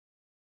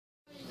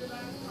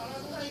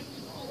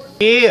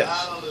Yes.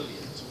 Hallelujah.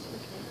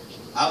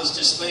 I was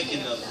just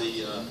thinking of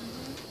the,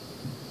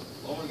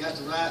 well, we got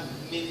the right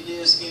mini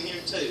disc in here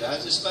too. I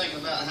was just thinking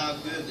about how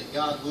good that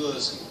God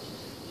was.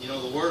 You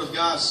know, the Word of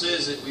God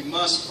says that we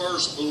must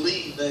first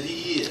believe that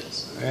He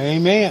is.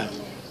 Amen.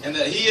 And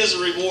that He is a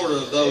rewarder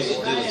of those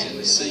that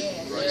diligently seek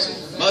Him.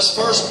 Must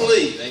first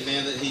believe,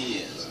 amen, that He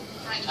is.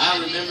 I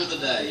remember the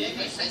day. Let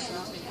me say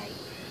something.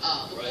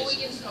 Before we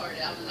get started,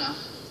 I want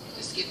to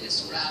just get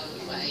this right out of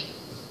the way.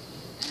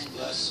 And a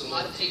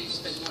lot of people's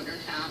been wondering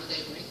how I'm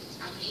doing.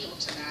 I'm healed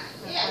tonight.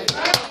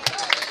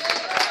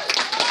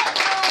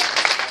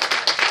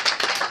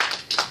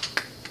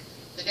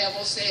 The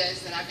devil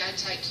says that I've got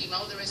to take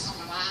chemo the rest of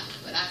my life,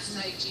 but I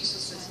say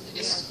Jesus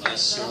is on my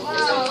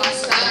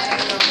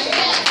side.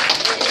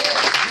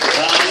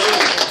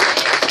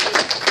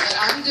 But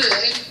I'm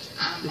good.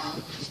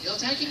 I'm still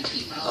taking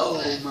chemo.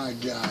 Oh my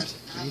God.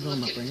 I'm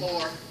looking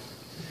for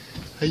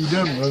How you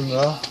doing,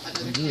 brother-in-law? I'm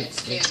good. Good to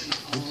see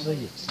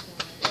you.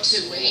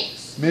 2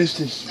 weeks. Missed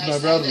it. My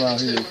brother-in-law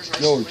here,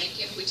 George.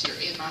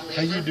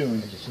 How you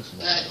doing?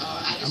 But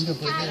I just want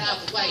to get that out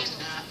of the way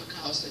tonight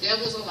because the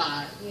devil's a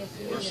liar. And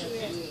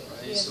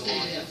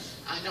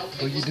I know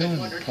people's been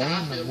wondering how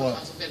I feel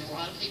because there's been a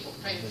lot of people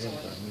praying for me.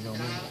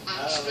 And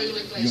I'm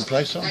truly blessed. You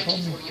play something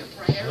Thank for you me? for your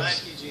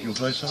prayers. You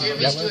play something?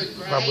 Jimmy's doing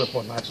great. I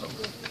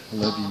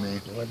love you, man.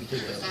 We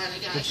finally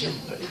got him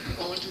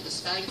going to the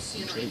Spain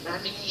Center in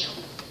Birmingham.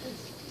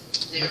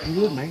 They're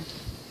Good, man.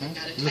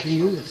 got to take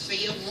him on the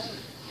field, and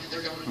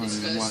they're going to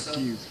discuss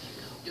doing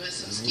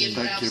some skin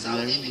grafts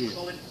on him and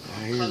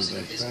closing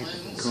of his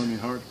wounds. Coronary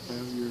heart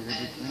failure,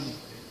 everything.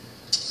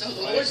 So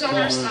the Lord's on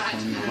our side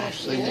tonight.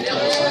 Still wait till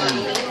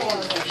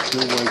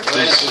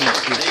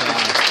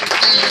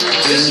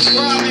This is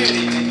where I'm at,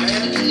 amen.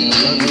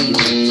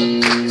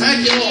 Thank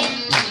you, Lord.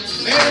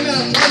 Man, I'm in a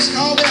place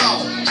called the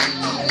altar.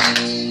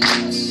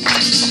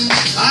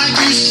 I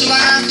used to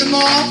laugh and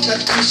mock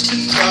at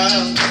Christian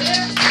trial.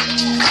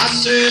 I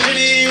said,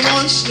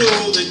 anyone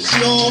know that you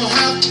don't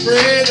have to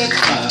pray that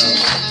loud.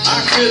 I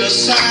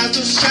criticized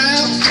the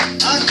shout,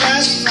 I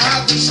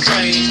classified the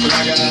strange, but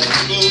I got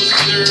close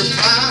to their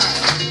fire.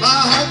 My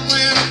heart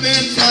went up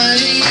in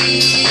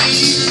flames.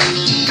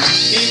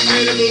 He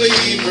made a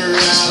believer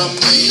out of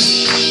me.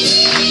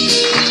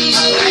 I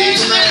believe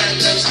the man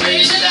that's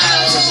made it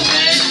out was the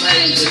man who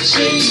made the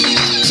tree.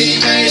 He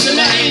made the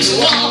lame to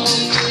walk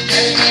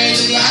and he made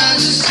the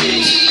blind to see.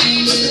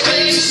 But the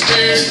thing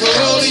scared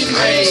cold he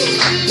made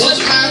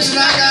was the mountain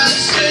I got to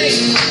say.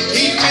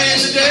 He made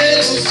the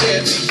devil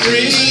set me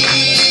free.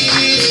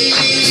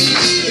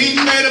 He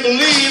made a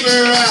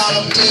believer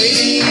out of me.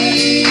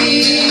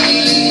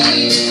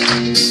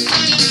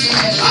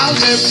 I'll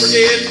never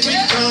forget we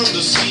come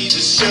to see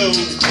the show.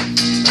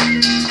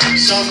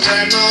 Some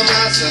grandma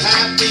got so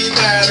happy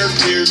that her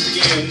tears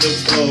began to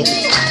flow.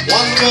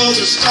 One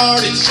brother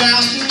started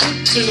shouting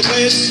till the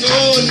place was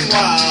going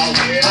wild.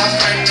 My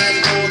friend ran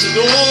toward the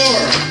door.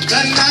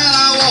 That night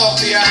I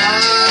walked the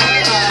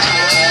aisle.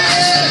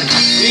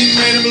 He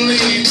made a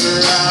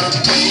believer out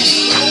of me.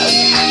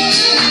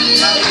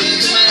 I believe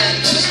the man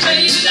that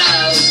made it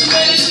out was the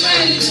man who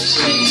made the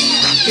tree.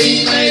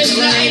 He made the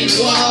lame to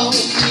walk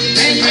and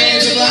he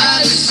made the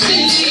blind to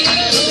see.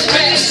 But the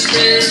best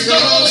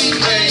miracle he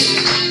made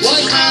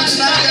was not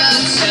that I got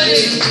to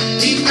say.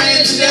 He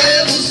made the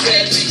devil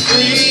set me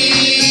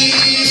free.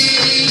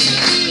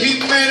 He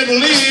made a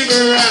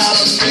believer out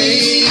of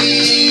me.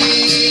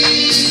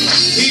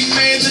 He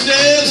made the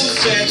devil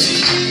set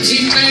me.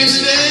 He made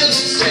the devil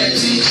set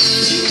me.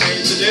 He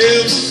made the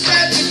devil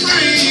set me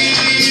free.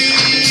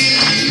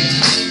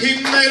 He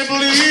made a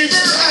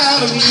believer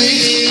out of me.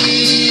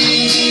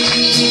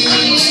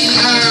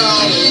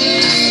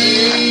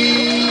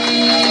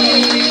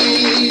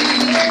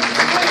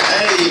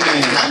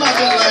 Amen. How about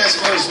that last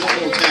verse one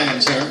more time,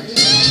 church?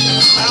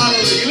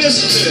 Hallelujah.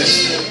 Listen to it.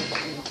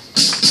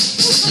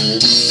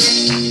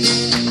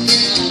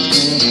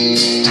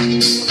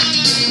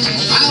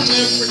 I'll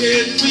never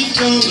forget we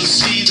come to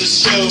see the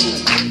show.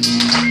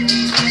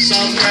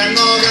 Some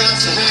grandma got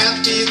so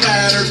happy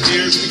that her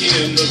tears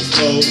began to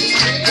flow.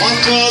 One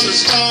brother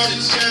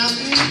started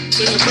shouting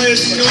till the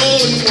place was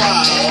going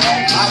wild.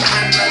 My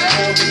friend ran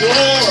toward the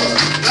door.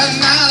 That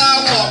night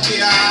I walked the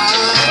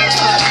aisle.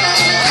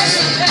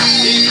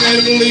 He made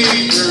a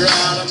believer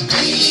out of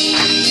me.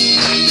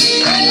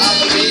 I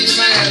believe the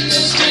man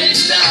that's made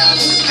it out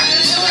was the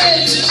man who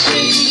made the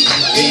tree.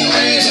 He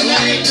made the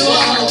lame to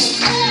walk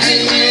and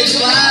he made the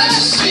blind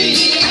to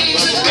see.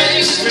 But the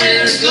greatest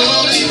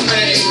miracle he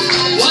made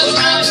was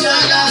not what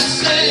I got to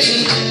say.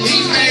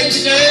 He made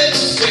the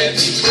devil set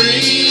me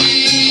free.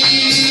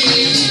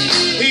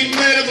 He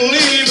made a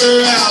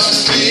believer out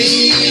of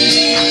me.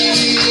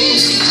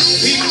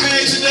 He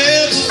made the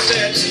devil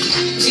set me.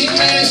 He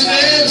made the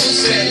devil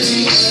set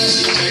me.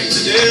 He made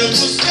the devil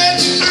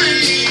set me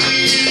free.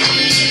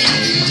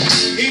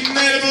 He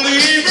made a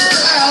believer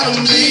out of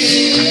me.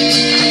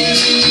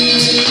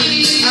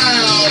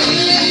 Out of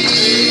me.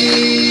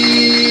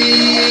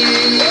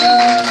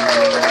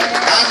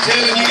 I'm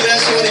telling you,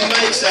 that's what he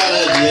makes out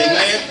of you,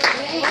 amen.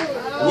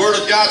 The Word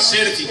of God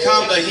said if you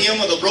come to Him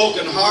with a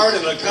broken heart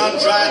and a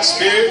contrite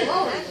spirit,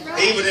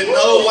 He would in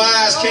no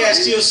wise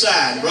cast you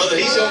aside. Brother,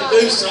 He's going to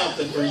do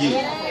something for you.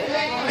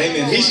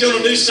 Amen. He's going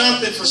to do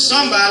something for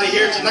somebody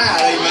here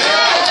tonight. Amen.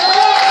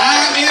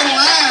 I'm in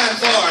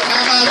line for it. How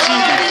about you?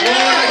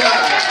 Glory to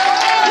God.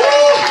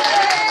 Woo!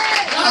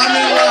 I'm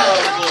in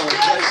line for it.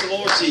 Praise the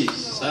Lord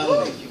Jesus.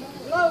 Hallelujah.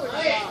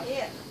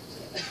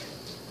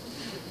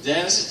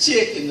 Janice a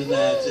chicken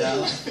tonight,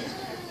 y'all.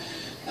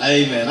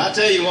 Amen. I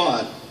tell you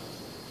what,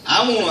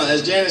 I want,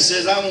 as Janice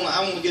says, I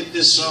want to get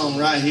this song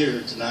right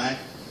here tonight,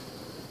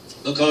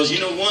 because you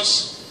know,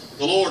 once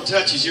the Lord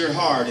touches your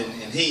heart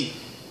and He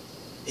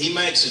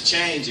makes a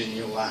change in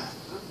your life.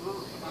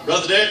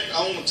 Brother Derek,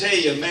 I want to tell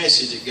you a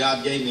message that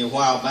God gave me a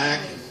while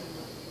back,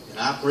 and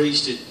I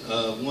preached it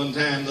one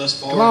time thus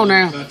far in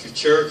the country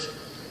church,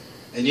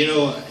 and you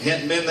know, I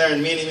hadn't been there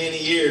in many, many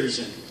years,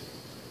 and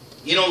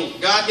you know,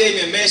 God gave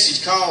me a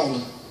message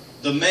called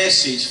The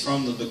Message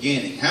from the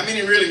Beginning. How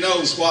many really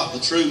knows what the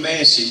true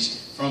message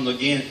from the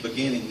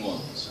beginning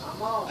was?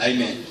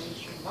 Amen.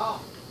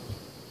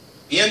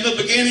 In the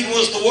beginning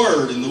was the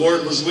Word, and the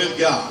Word was with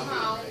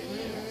God.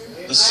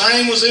 The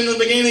same was in the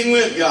beginning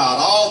with God.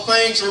 All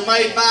things were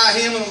made by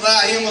Him, and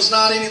without Him was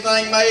not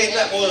anything made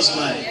that was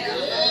made.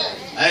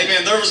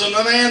 Amen. There was a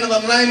man by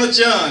the name of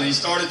John. He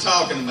started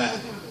talking about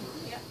it.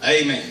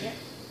 Amen.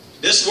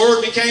 This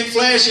Word became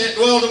flesh and it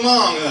dwelt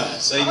among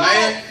us.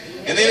 Amen.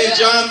 And then in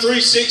John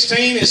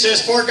 3:16 it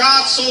says, for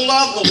God so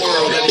loved the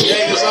world that He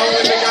gave His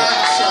only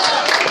begotten Son.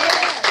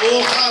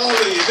 Oh,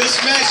 hallelujah. This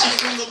message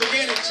from the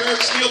beginning, church,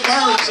 still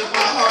burns in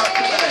my heart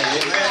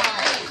today. Amen.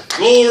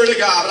 Glory to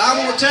God. But I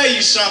want to tell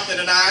you something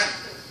tonight.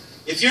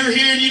 If you're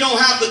here and you don't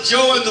have the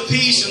joy and the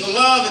peace and the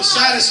love and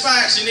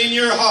satisfaction in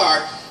your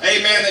heart,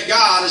 amen, that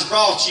God has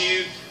brought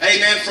you,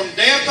 amen, from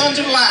death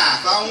unto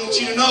life, I want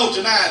you to know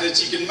tonight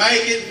that you can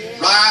make it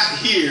right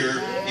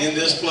here in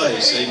this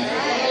place. Amen.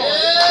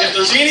 If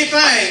there's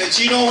anything that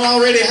you don't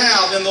already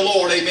have in the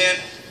Lord, amen,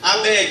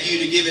 I beg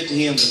you to give it to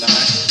Him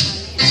tonight.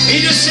 He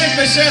just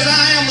simply says,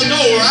 I am the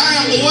door, I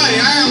am the way,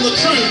 I am the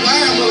truth, I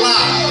am the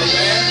life.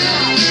 Amen.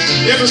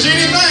 If there's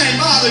anything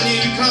bothering you,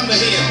 you come to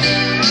Him.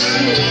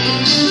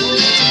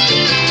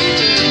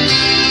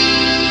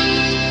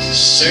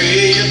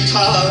 Say you're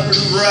tired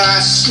of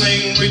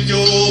wrestling with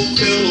your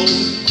pillow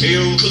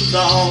till the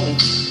dawn.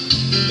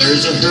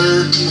 There's a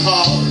hurting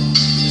heart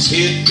that's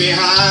hid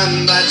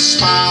behind that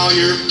smile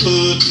you're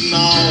putting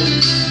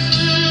on.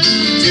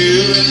 To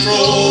and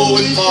fro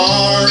and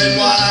far and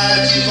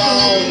wide you've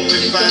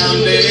only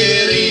found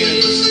dead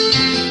ends.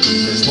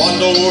 There's one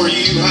door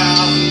you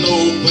haven't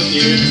opened,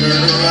 you turn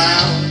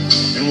around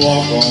and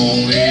walk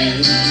on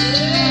in.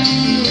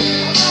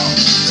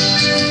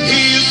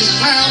 He's the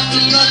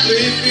fountain of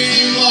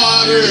living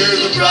water,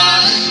 the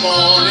bright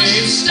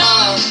morning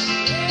star,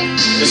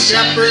 the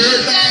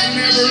shepherd that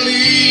never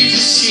leaves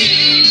his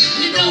sheep.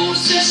 He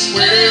knows just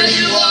where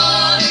you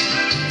are.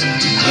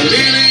 A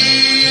lily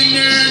in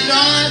your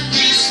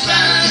darkest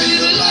valley,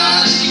 the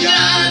light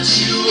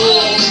guides you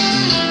home.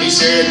 He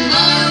said,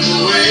 I'm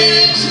the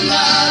way to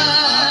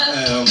life,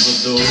 I am the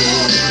door.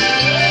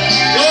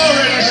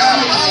 Glory to God,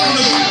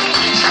 hallelujah,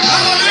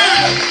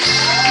 hallelujah.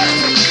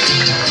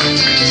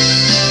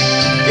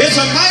 It's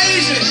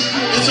amazing,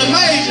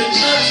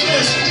 church,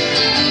 listen.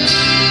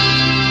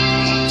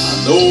 I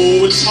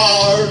know it's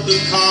hard to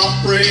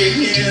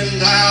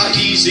comprehend how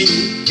easy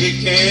it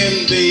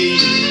can be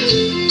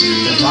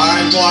to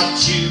find what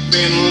you've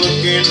been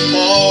looking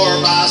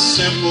for by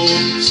simple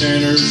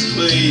sinner's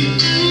plea.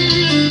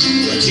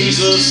 But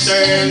Jesus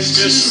stands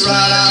just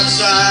right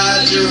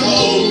outside your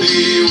hope,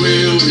 He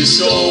will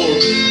restore.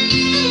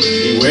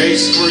 He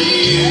waits for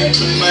you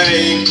to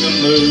make the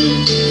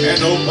move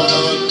and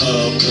open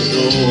up the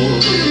door.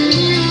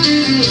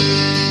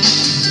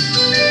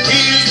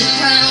 He's the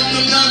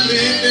fountain of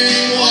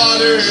living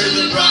water,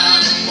 the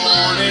bright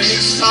morning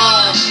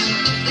star,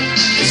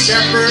 the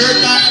shepherd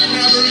that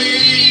never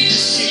leaves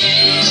his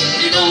sheep.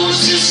 He knows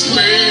just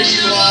where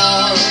you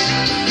are.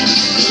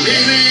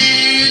 Lily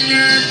in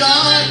your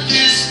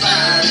darkest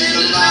valley,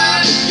 the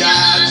light that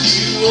guides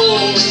you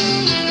home.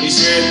 He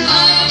said,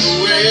 I'm the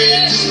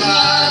way to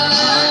life,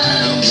 I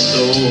am the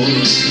door.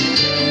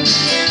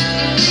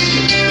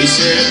 He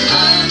said,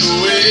 I'm the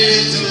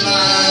way to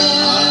life,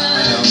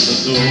 I am the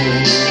door.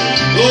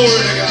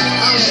 Glory to God.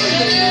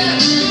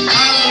 Hallelujah.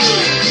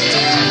 Hallelujah.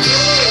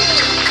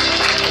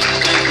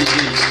 Thank you,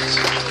 Jesus.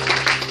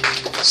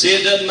 See,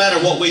 it doesn't matter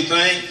what we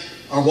think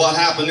or what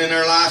happened in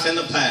our life in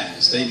the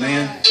past.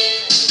 Amen.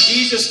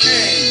 Jesus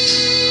came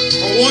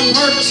for one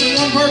purpose and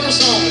one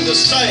purpose only, to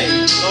save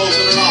those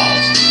that are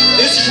lost.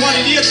 This is what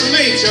He did for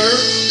me,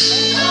 church.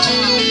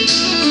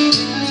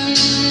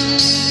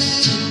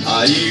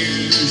 I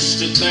used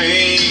to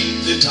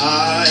think that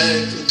I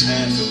could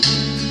handle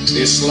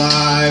this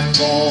life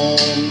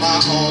on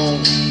my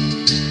own.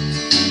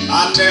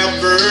 I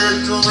never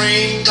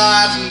dreamed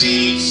I'd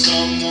need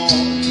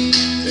someone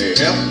to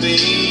help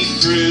me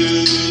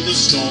through the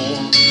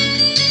storm.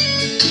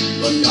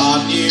 But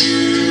God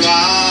knew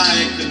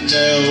I could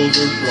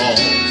never cross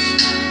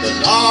the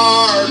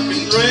dark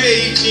and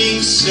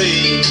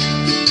sea.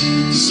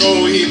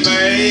 So he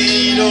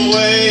made a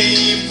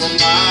way for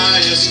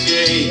my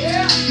escape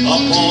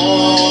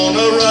upon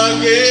a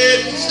rugged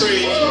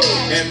street,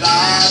 and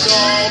I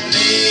don't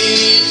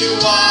need to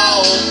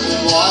walk the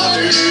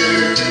water.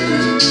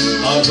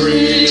 A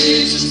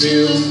bridge is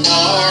built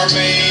for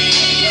me.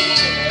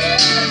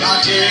 God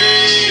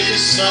gave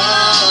His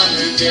Son,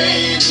 who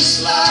gave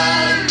His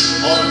life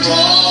on a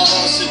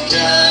cross at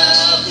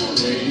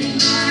Calvary.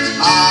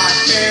 I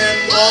can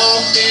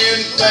walk in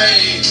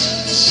faith,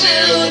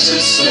 shelter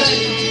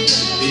safe,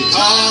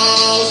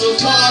 because of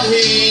what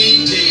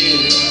He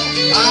did.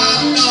 I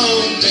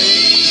don't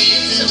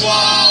need to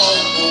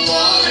walk the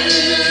water.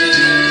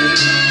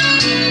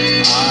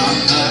 I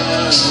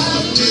have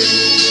a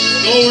bridge.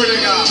 Glory to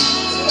God.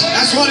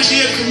 That's what He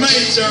did for me,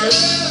 church.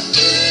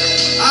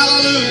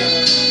 Hallelujah.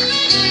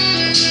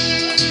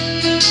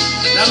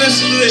 Now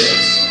listen to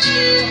this.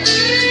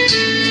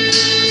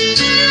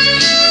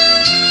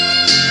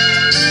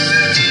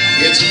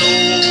 It's an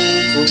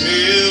old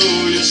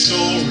familiar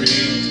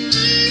story,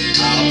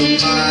 how the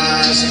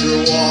Master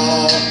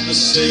walked the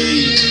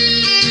sea,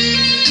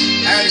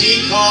 and He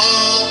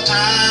called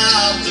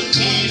out to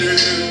Peter,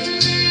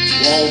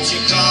 won't you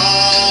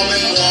come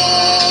and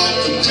walk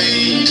with me?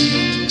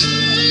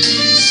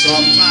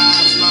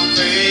 Sometimes my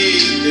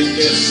faith, it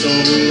gets so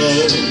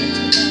low,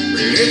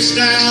 it's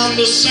down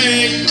to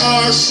sink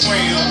or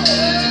swim,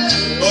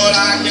 but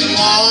I can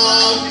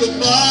walk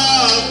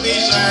above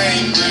these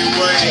angry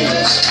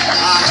waves.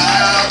 I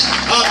have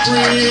a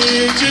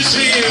bridge is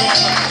Him,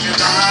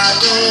 and I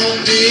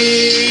don't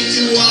need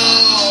to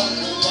walk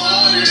the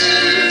water.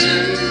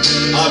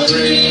 A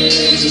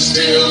bridge is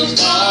built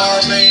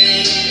for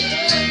me.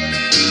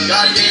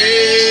 God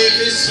gave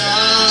His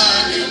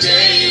Son, who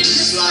gave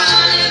His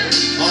life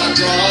on a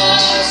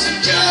cross at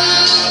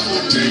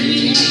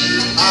Calvary.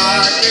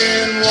 I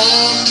can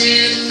walk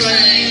in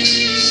faith,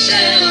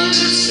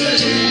 shelter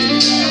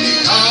safe,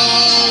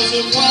 because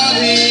of what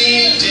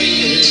He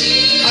did.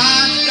 I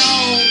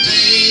don't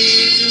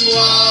need to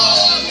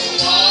walk the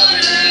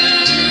water.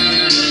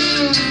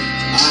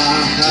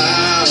 I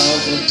have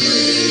a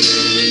bridge.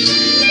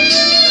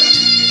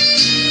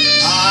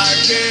 I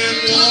can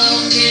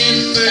walk in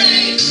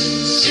faith,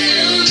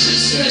 shelter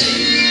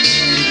safe,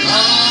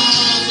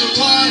 because of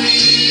what He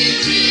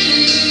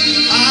did.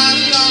 I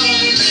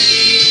don't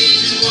need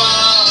to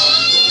walk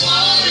the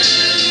water.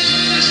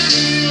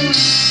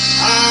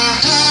 I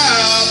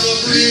have a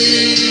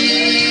bridge.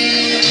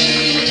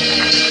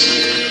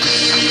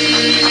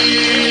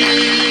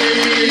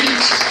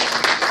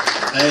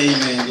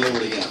 Amen.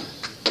 Glory to God.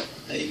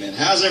 Amen.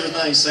 How's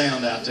everything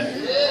sound out there?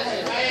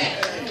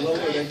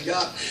 Glory to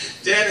God.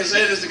 Daddy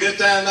said it's a good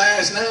time to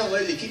ask now.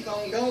 Well, you keep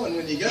on going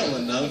when you're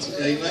going, don't you?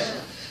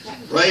 Amen.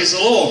 Praise the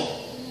Lord.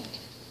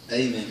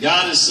 Amen.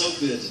 God is so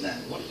good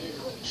tonight. What are you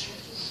doing?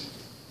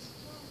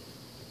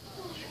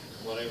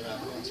 Whatever I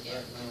want to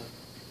back now.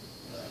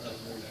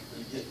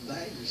 You're getting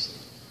dangerous.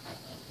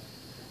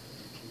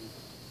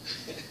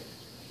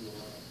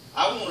 I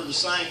wanted to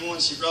sing one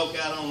she broke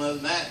out on the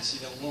other night, and she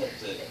don't want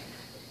to.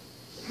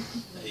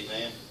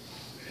 Amen.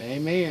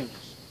 Amen.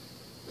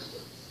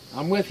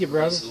 I'm with you,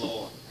 brother. Praise the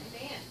Lord.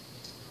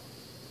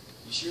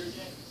 You sure, James?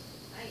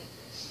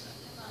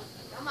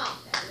 Come on.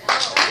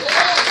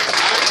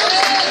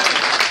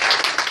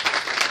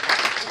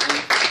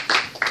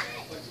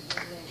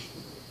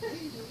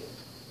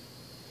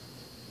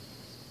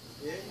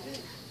 Yeah, you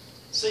did.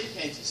 See,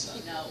 can't you,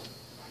 son? No.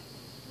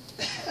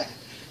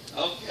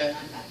 Okay.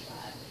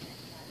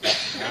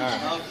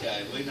 Right. Okay,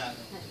 we're not.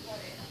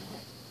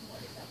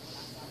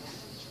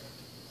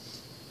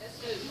 That's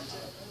good.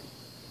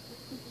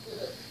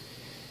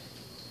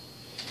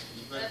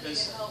 You better do Nothing can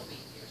something. hold me.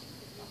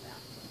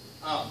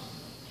 Oh,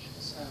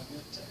 sounds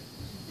good too.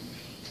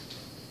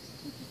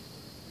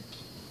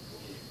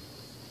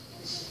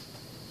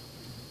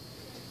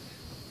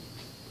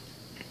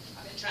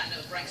 I've been trying to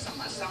bring some of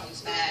my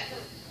songs back,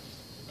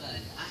 but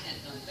I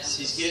hadn't done that.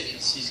 She's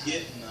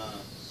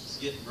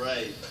getting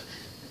brave.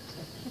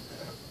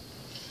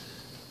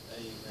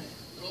 Amen.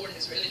 The Lord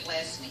has really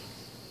blessed me.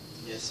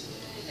 Yes, He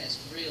It has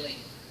really.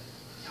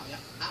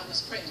 I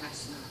was praying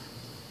last night,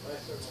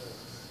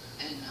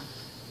 and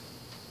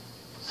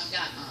I've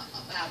got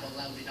a Bible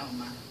loaded on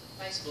my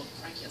Facebook.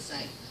 Frankie will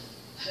say,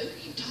 "Who do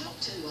you talk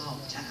to all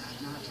the time?"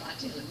 And I try to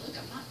tell him, "Look,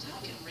 I'm not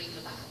talking reading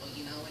the Bible,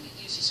 you know, and it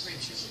gives you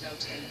scriptures to go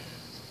to."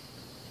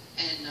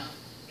 And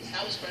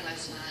I was praying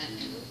last night,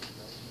 and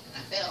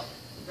I felt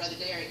Brother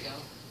Derek go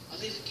a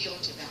little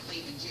guilty about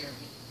leaving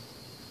Jeremy,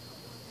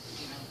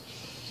 you know,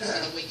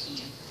 for the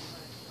weekend.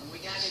 And we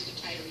got into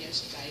Decatur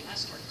yesterday, and I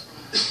started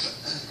crying.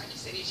 Frankie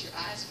said, "Is your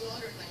eyes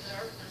watering? They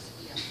hurt?" And I said,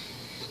 "Yeah."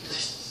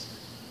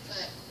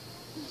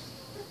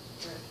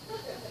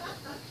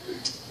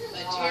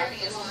 But Jeremy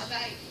is my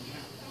baby, you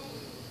know.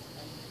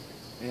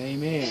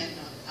 Amen. And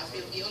I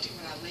feel guilty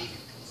when I leave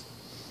him, because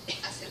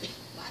I said,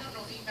 "Well, I don't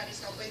know if anybody's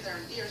going to be there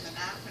during the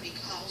night when he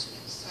calls me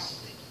or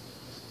something,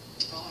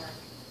 or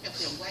if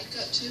they'll wake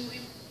up to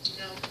him." You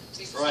know,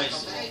 it's Praise like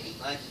a the baby.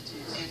 Lord. Thank you,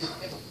 Jesus.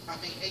 And, I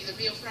mean, either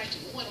be afraid to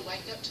want to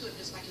wake up to it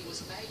just like he was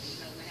a baby, you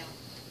know, now,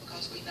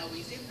 because we know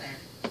he's in there.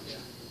 Yeah.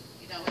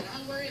 You know, and I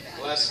worry about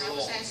Bless it. the And I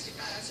was Lord. asking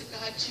God, I said,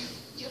 God, you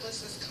give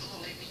us this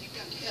calling, and you've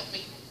got to help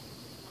me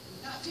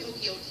not feel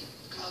guilty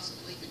because of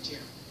leaving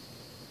Jeremy.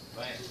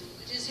 Man.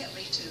 But just help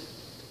me to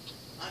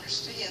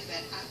understand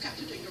that I've got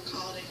to do your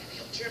calling and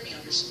help Jeremy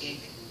understand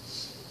it.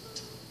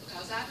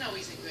 Because I know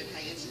he's in good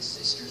hands. His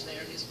sister's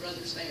there and his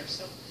brother's there.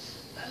 So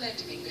I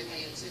left him in good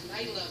hands. And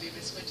they love him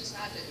as much as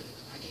I do,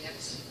 I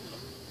guess.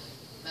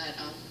 But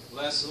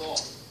Bless the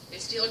Lord.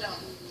 it still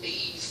don't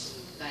ease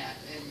that.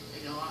 And,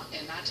 you know,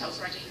 and I told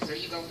Frankie, are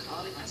you going to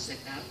call him? I said,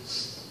 no.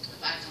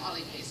 If I call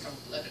him, he's going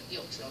to put a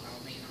guilt trip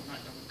on me, and I'm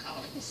not going to call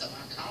him. So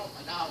I called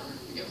my daughter.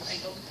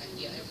 Everything okay?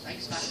 Yeah,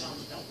 everything's fine, Mom.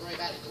 Don't worry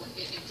about it. Go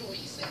ahead and enjoy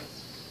yourself.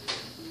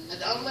 And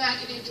the only way I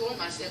can enjoy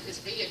myself is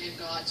being in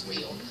God's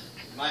will.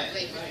 Man.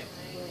 Amen.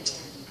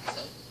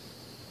 So,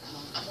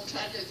 I'm going to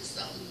try to do the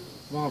song.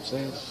 Come on,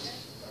 sis.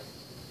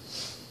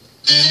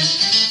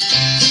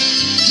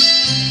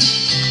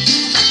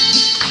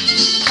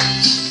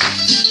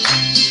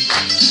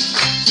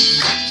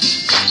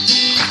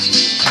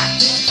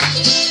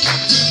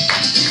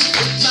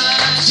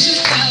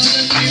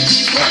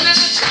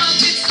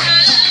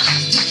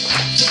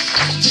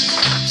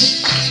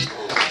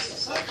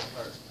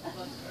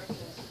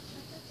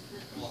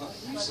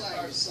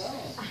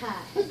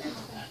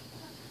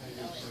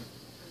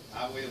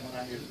 I will when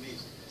I hear the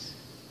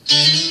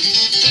music.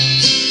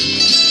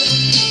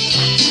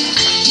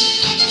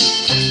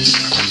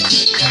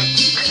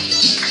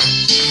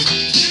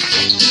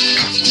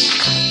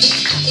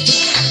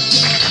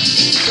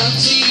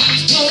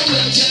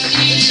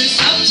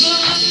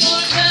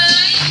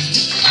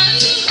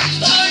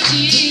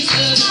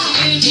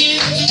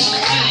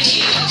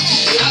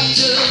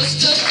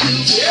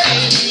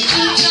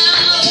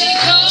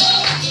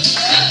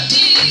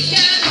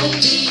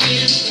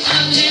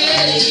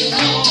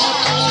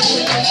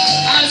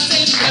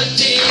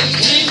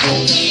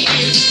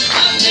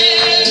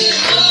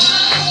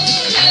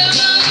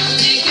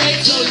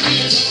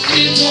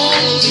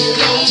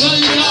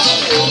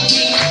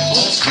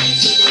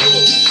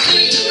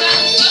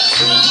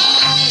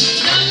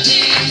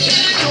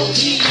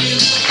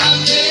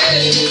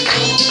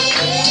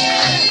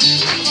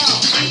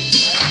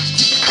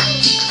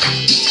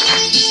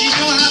 She's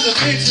gonna have to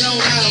fix it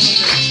on out of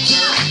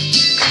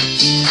the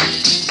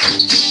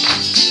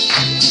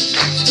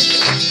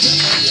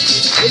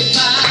If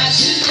I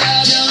should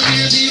bow down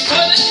here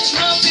before that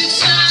trumpet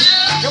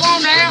sound, Come on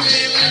now.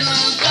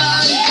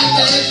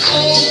 that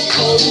cold,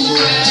 cold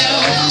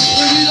ground,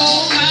 where you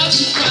don't have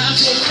to cry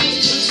for me,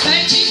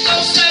 singing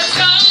those sad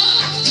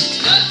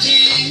songs,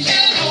 nothing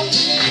can hold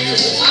me here.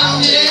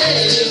 I'm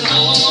headed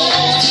home.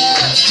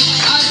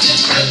 I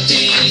said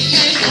nothing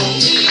can hold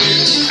me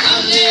here.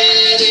 I'm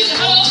headed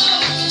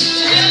home.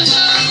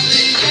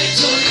 Heavenly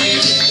gates are near.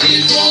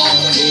 It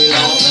won't be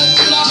long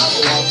until I'm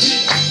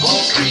walking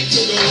on streets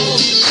of gold,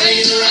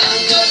 singing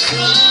around the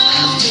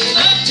throne.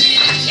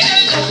 Nothing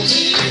can hold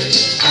me here.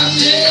 I'm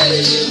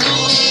headed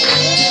home.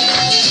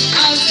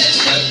 I said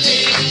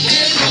nothing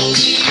can hold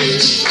me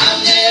here. I'm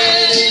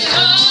headed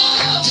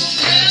home.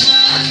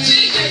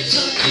 Heavenly gates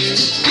are near.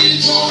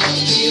 It won't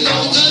be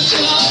long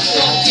until I'm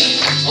walking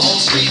on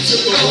streets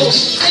of gold,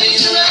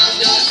 singing around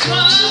the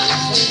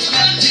throne.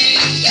 Nothing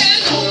can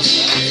hold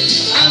me here.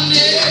 I'm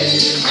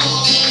headed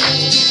home.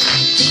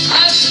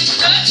 I said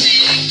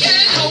nothing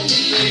can hold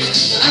me here.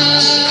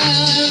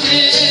 I'm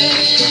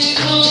headed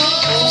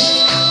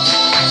home.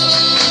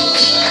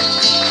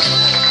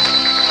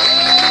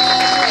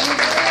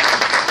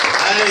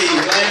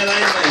 Amen,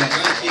 amen.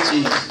 Thank you,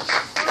 Jesus.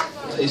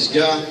 Praise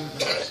God.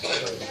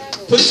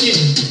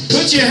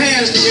 Put your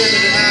hands together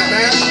tonight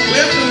now.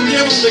 Lift them and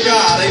give them to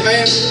God.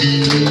 Amen.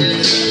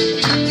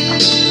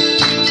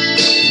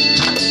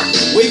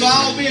 We've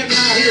all been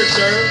right here,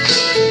 church.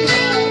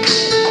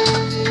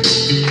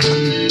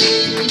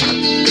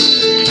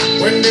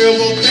 When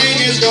everything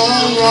has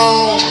gone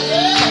wrong,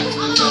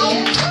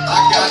 I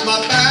got my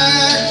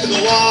back to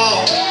the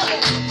wall.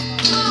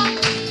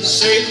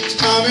 Satan's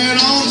coming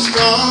on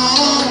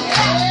strong.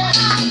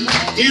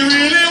 He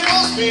really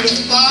wants me to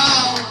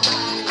fall.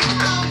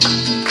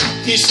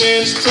 He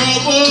sends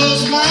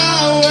troubles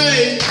my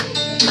way.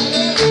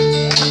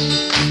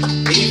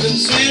 Even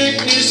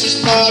sickness is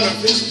part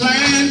of his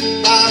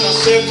plan. By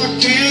myself I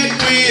can't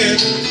win,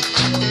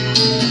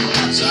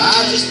 so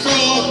I just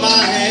throw up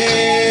my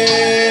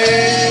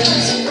hands.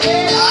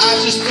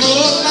 I just throw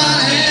up my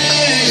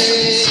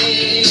hands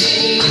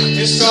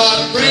and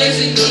start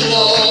praising the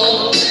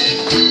Lord.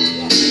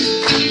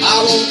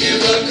 I won't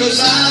give up 'cause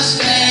I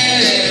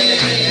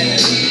stand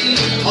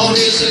on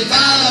his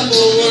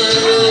infallible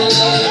word.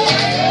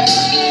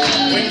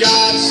 When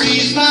God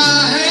sees my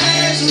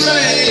hands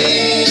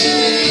raised,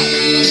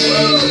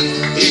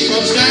 he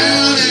comes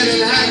down and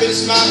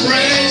inhabits my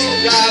praise.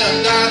 Got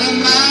a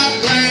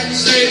dynamite plan.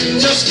 Satan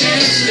just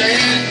can't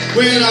stand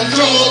when I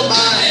throw up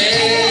my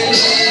hands.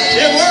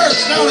 It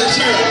works, don't it,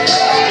 church?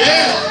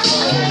 Yeah.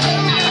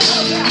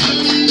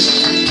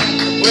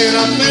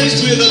 I'm faced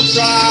with a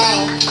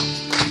trial,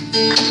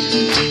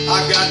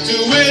 I've got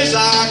two ways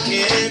I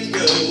can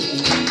go.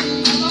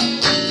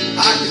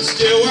 I can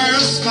still wear a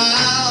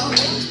smile,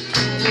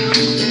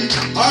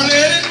 or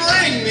let it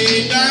bring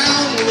me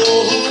down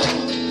low.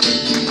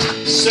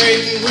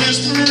 Satan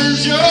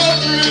whispers you're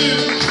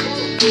through,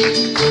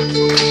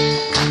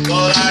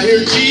 but I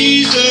hear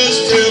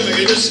Jesus tell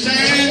me to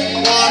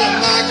stand. What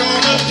am I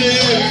gonna do?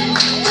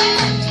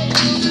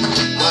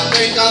 I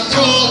think I'll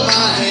throw up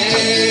my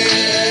hand.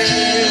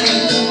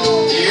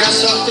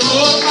 Yes, I'll throw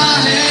up my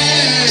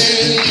hand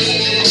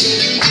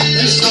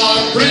and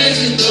start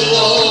praising the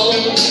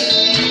Lord.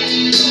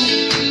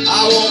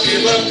 I won't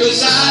give up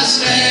 'cause I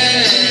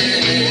stand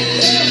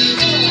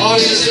on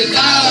His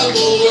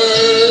infallible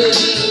word.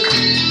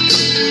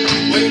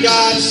 When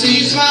God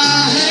sees my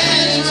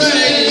hands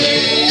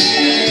raised,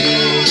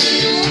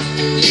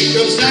 He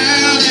comes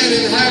down and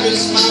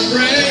inhabits my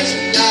praise.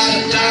 Got a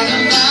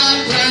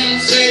dynamite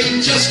plan,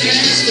 Satan just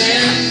can't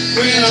stand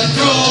when I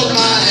throw up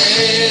my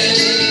hands.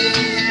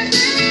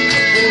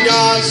 When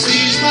God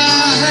sees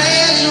my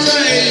hands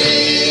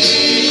raised,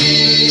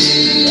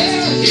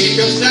 He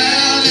comes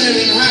down and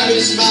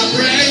inhabits my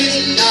praise.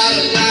 Got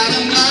a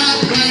dynamite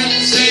plan,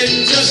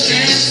 Satan just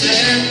can't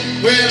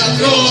stand when I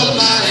throw up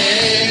my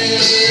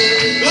hands.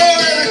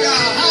 Glory to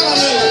God,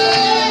 hallelujah,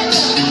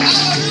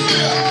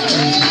 hallelujah.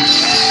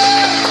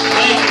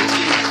 Thank you,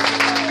 Jesus.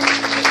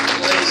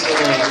 Praise the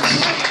Lord.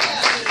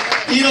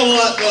 You know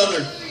what,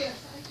 brother?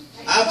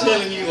 I'm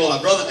telling you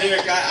what, Brother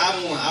Derek, I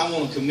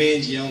want to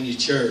commend you on your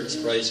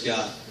church. Praise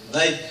God.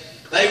 They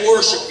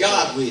worship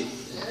God with you.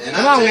 And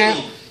Come I on tell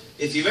now. you,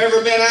 if you've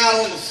ever been out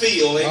on the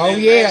field, Oh,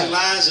 yeah.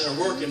 evangelizing or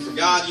working for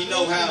God, you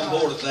know how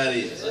important that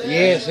is.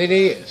 Yes, it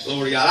is.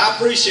 Glory to God. I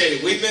appreciate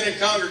it. We've been in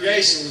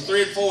congregations with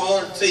 300 or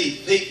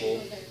 400 people.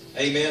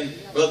 Amen,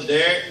 Brother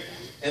Derek,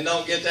 and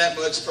don't get that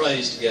much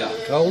praise to God.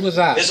 Cold as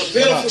ice. It's a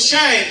pitiful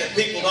shame that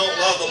people don't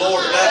love the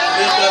Lord enough to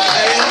lift up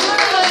hands.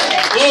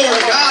 Glory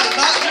to God, and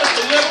not just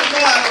to lift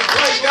Him up, but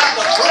praise God,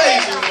 but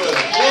praise Him with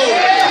it. Glory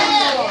to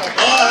God.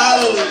 Oh,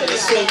 hallelujah.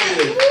 It's so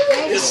good.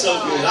 It's so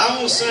good. I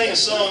want to sing a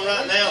song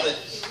right now that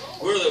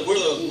we're in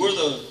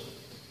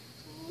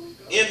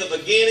the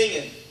beginning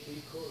and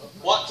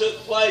what took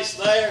place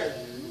there.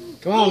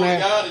 Come on Glory to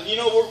now. God. And you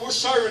know, we're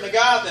serving a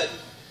God that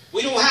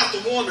we don't have to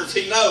wonder if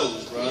He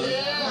knows, brother.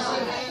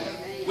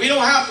 We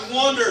don't have to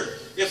wonder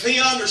if He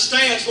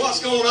understands what's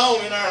going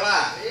on in our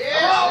life.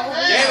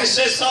 Janice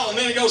said something a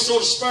minute ago,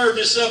 sort of spurred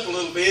this up a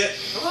little bit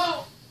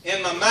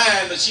in my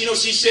mind. But you know,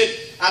 she said,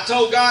 I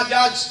told God,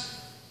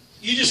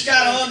 you just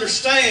got to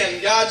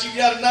understand, God, you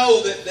got to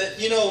know that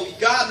you know,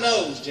 God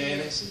knows,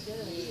 Janice.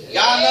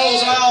 God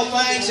knows all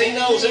things. He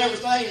knows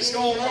everything that's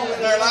going on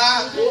in our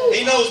life.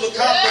 He knows the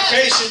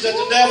complications that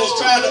the devil's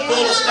trying to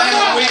pull us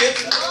down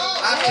with.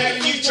 I'm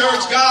telling you,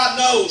 church, God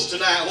knows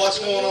tonight what's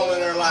going on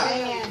in our life.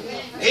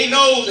 He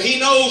knows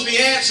the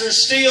answer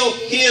is still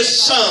His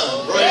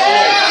Son. Praise the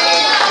Lord.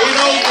 He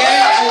knows the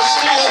answer is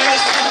still His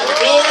Son.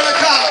 Glory to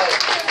God.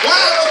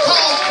 Why?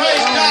 Because,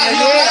 praise God, He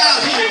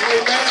allowed Him.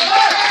 Amen.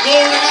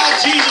 Glory to God.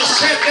 Jesus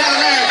sat down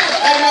there.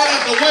 Amen.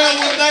 At the well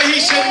one day, He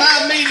said,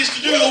 my meat is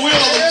to do the will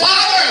of the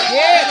Father.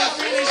 And to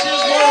finish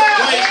His work.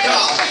 Praise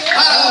God.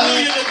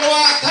 Hallelujah. To go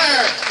out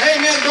there.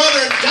 Amen,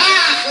 brother, and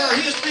die for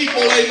His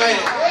people.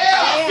 Amen.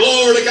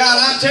 Glory to God.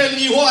 I'm telling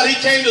you what, He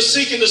came to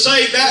seek and to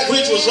save that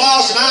which was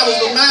lost, and I was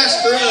the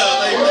master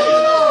of.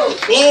 Amen.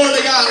 Glory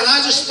to God. And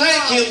I just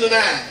thank Him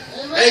tonight.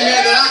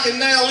 Amen. That I can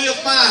now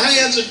lift my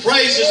hands in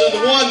praises of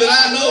the one that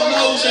I know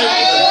knows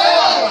everything.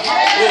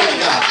 Glory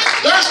to God.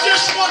 There's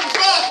just one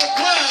drop of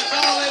blood. That's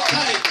all it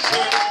takes.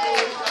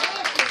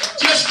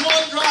 Just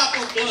one drop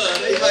of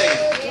blood. Amen.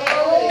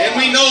 And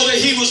we know that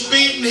He was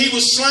beaten, He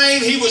was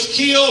slain, He was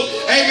killed.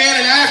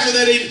 Amen. And after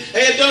that He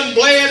had done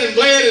bled and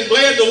bled and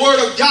bled, the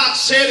Word of God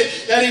said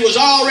that He was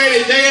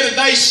already dead, and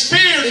they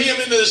speared Him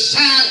into the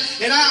side,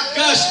 and out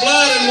gushed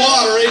blood and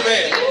water.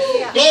 Amen.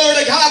 Glory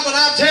to God, but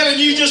I'm telling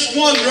you, just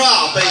one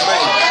drop. Amen.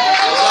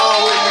 That's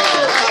all we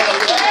need.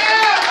 Hallelujah.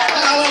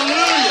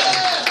 Hallelujah.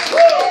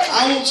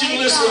 I want you to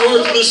listen to the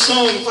words of this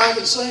song if I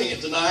can sing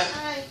it tonight.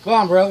 Come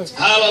on, brother.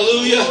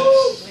 Hallelujah.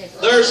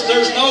 There's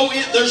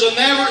a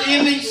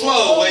never-ending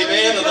flow,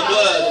 amen, of the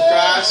blood of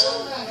Christ.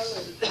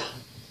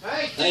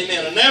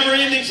 Amen. A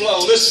never-ending flow.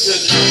 Listen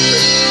to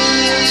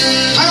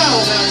it. Come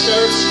on now,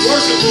 church.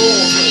 Worship the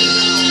Lord.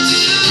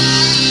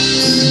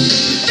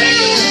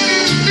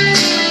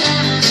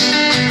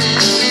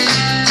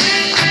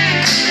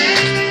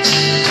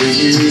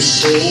 You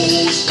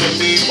souls to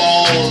be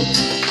born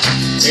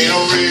in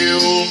a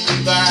real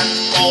that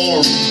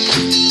form,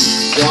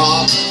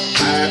 drop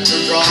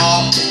after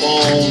drop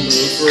on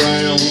the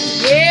ground.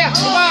 Yeah,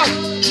 come on.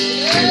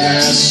 It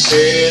has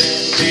set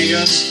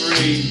millions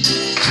free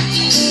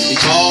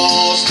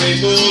because they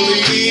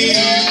believe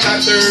that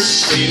there's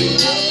still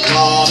a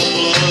lot of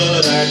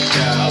blood at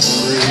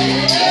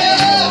Calvary.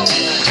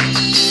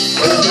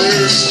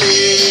 There's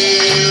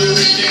still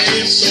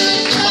redemption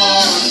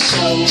for the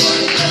soul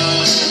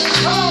undone,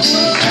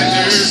 and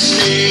there's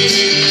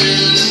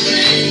still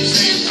things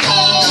in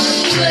far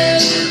away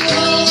we're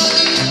done.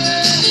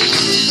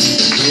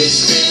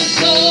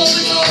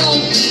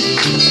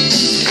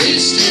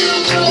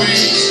 going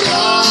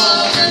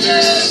strong, and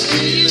there's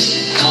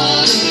healing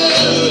on the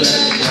blood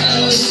at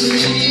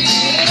Calvary.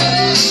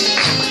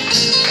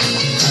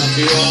 Now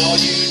to all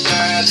you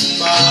dads and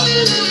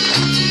fathers,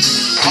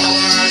 all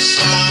our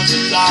sons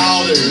and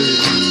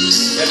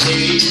daughters that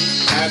need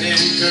an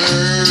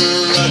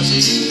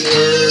encouraging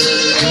word.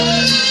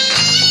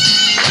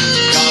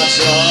 God's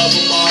love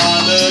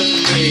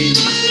abundantly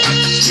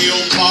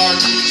still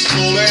pardons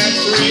full and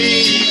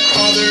free,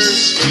 for there's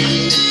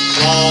still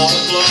a lot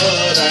of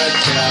blood at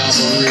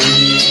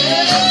Calvary.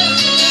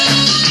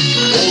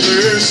 Oh,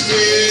 there's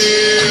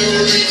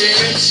still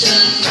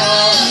redemption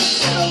for the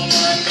soul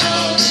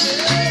undone,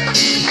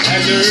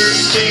 and there's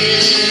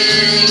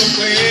still a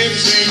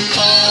cleansing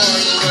for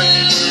the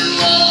wayward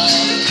one.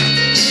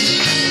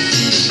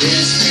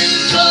 It's been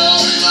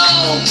going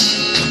on,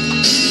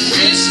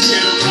 it's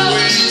still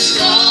going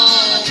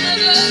strong, and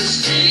there's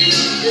still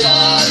a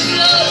lot of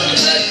blood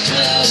at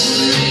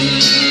Calvary.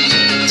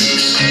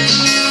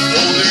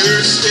 Oh,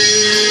 there's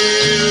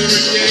still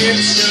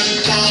redemption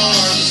for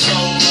the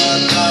soul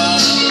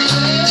undone,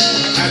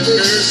 and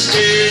there's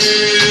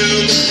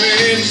still the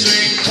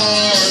cleansing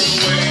for the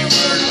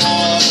wayward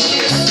one.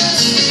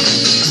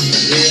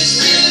 It's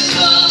been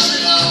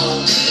going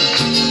on,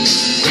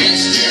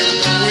 it's still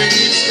going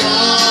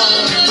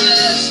strong, and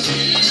there's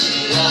still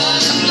a lot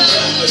of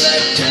blood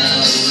at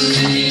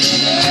Calvary.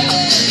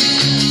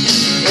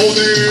 Oh,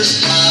 there's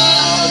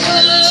power,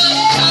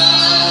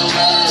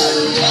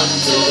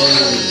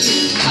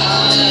 wonder-working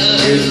power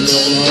in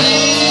the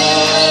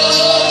blood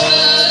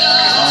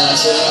of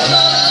the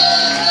Lamb.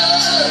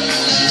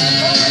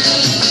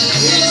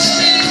 It's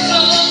been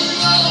going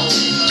on,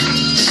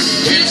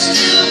 it's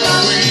still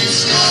going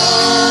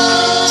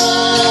strong,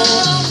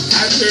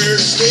 and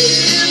there's still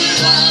a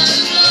lot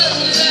of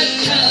blood at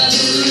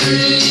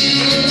Calvary.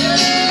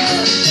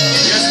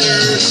 Yes,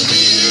 there's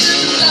still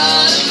a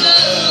lot of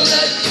blood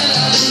at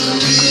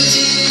Calvary.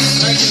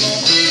 Thank you, Lord.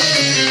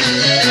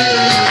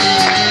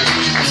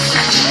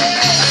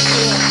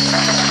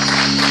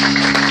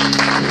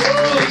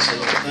 Praise the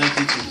Lord. Thank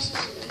you, Jesus.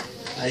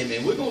 Amen.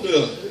 We're gonna do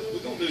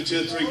 2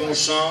 or 3 more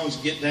songs.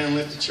 Get down and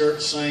let the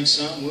church sing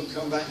something. We'll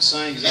come back and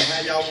sing. Is that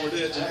how y'all want to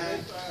do it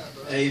tonight?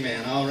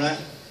 Amen. All right.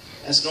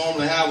 That's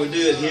normally how we do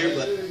it here,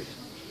 but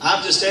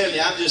I'm just telling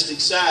you, I'm just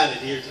excited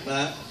here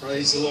tonight.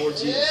 Praise the Lord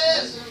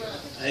Jesus.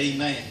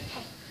 Amen.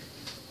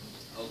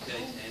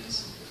 Okay,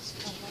 Candace.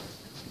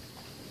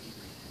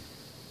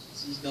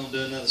 He's going to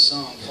do another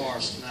song for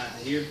us tonight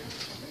here.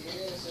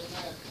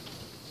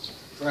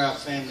 Proud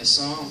family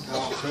song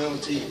called Trail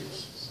of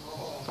Tears.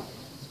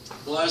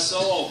 Bless the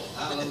Lord.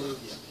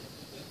 Hallelujah.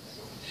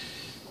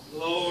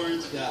 Glory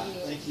to God.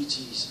 Thank you,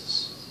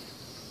 Jesus.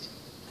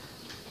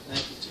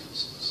 Thank you,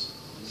 Jesus.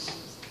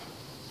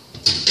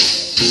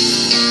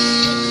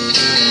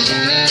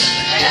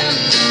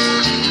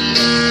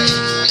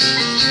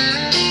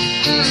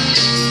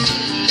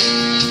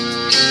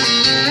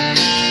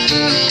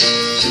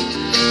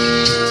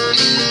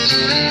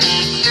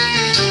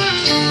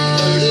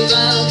 Heard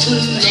about the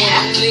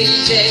lonely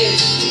day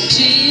when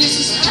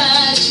Jesus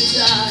had to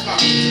die.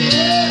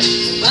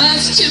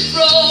 Master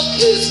broke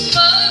his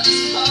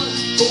mother's heart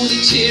for the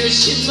tears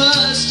she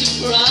must have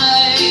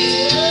cried.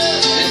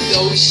 And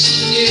though she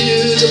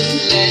knew the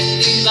plan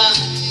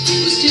divine, it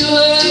was still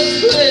her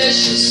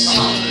precious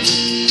son.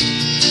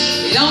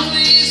 It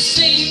only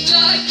seemed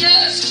like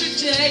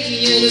yesterday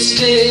in a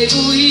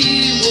stable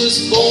he was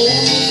born.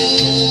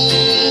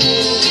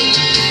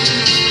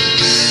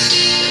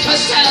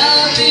 Must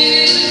have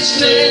been a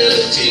trail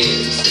of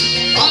tears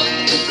from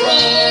the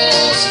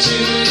cross to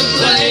the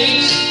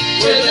place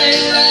where they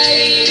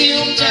laid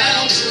him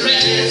down to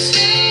rest.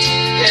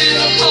 In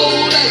a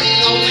cold and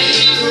lonely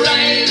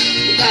grave,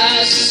 he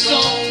passed the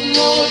stone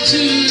rolled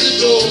to the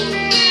door.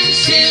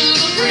 Still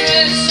the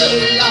Prince of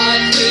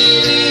Life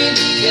within.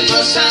 It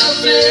must have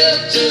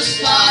felt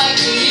just like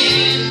the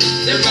end.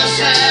 There must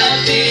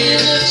have been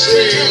a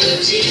trail of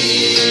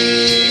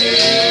tears.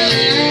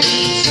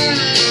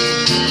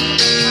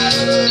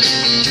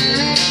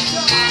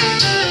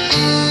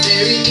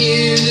 Mary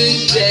knew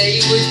the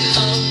day would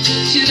come,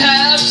 she'd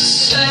have to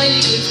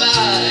say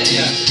goodbye.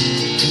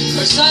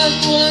 Her son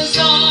was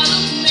on a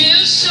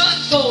mission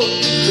for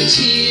which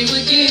he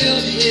would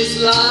give his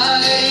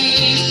life.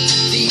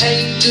 The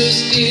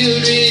angels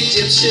viewed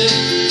redemption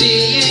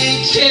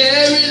being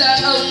carried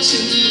out to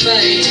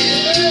man.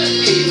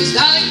 He was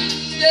dying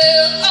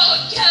there on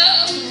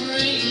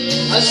Calvary,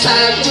 a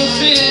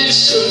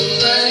sacrificial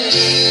lamb.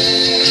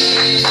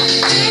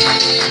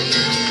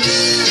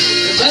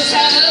 There must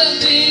have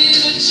been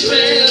a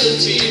trail of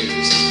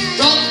tears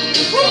from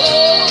the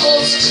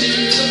cross to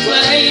the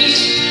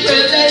place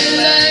where they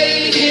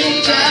laid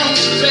him down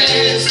to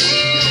rest.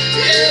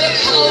 In a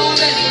cold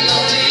and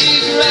lonely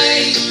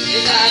grave,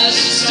 it has a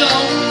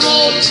stone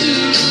rolled to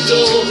the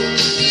door.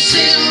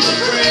 Still the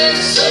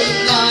Prince of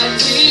Life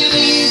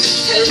within.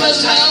 There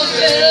must have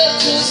felt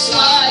just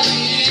like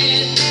the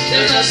end.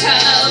 There must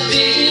have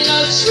been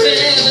a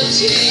trail of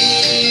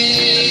tears.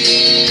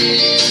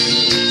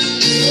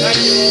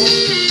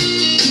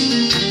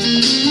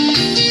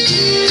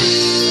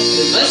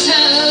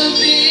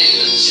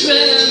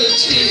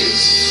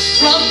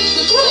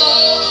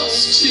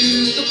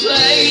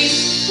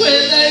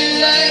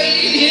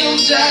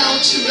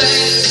 down to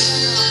rest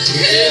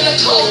in a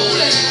cold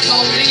and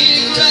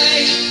stormy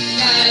grave.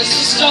 As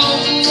the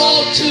stone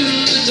walked to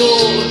the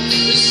door,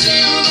 the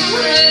silver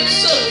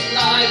prince of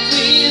life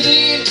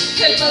within.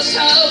 They must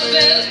have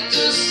felt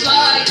just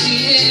like the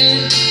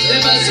end. They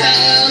must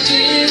have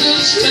been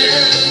a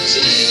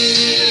tragedy.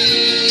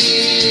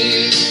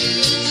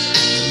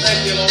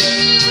 Thank you, Lord.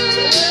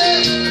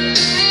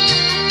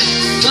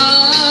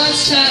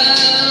 Must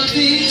have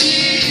been.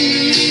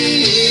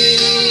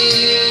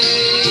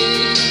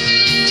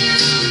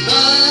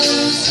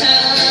 Must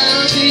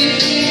have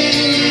been.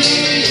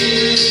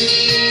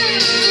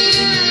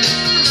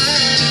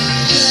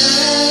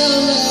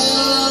 Hell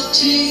of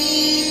tears.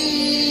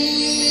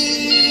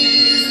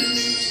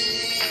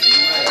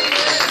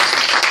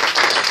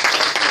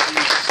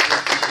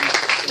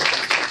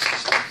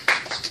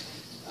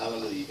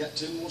 Hallelujah. You got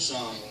 2 more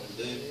songs I want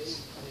to do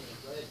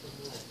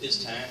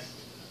this time.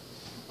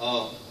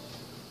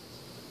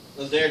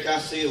 Well, Derek, I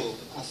feel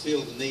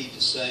the need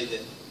to say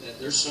that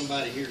there's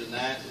somebody here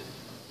tonight that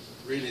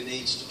really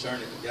needs to turn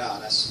it to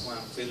God. That's why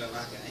I'm feeling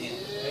like I am.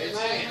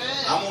 Amen.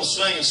 I'm going to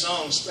sing a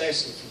song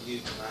especially for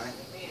you tonight.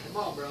 Come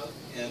on, brother.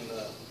 And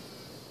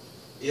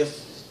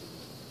if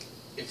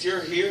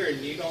you're here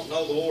and you don't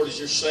know the Lord as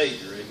your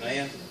Savior,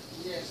 amen,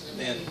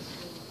 then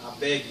I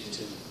beg you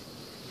to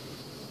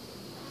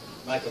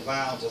make a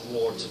vow to the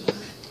Lord tonight.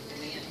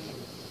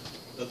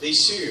 But be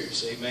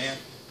serious, amen.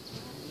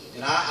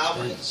 And I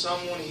want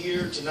someone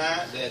here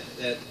tonight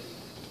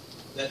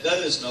that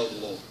does know the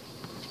Lord,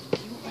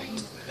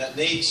 that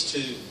needs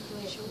to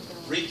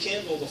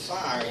rekindle the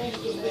fire in you a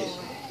little bit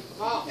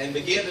and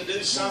begin to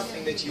do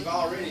something that you've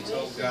already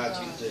told God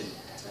you do.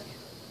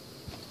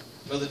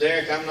 Brother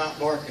Derek, I'm not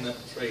barking up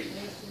the tree.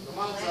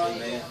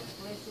 Amen.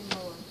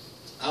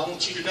 I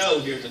want you to know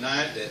here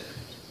tonight that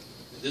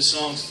this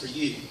song's for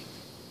you.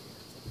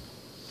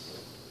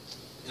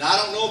 And I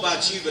don't know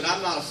about you, but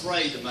I'm not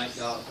afraid to make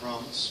God a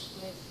promise.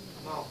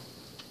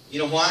 You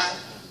know why?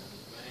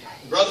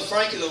 Brother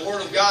Frankie, the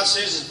Word of God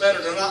says it's better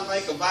to not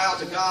make a vow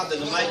to God than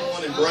to make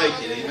one and break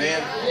it.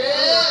 Amen?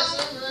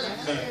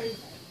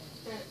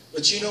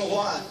 But you know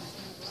what?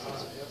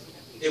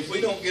 If we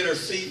don't get our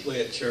feet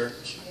wet,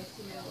 church,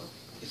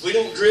 if we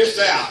don't drift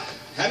out,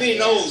 how many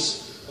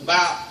knows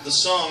about the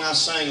song I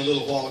sang a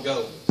little while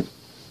ago?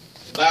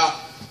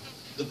 About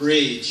the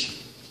bridge.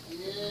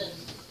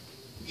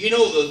 You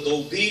know the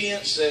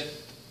obedience that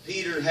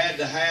Peter had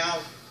to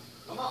have?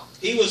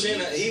 He was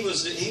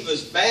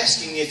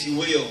basking, if you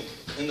will,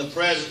 in the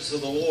presence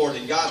of the Lord,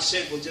 and God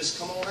said, "Well, just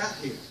come on out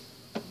here."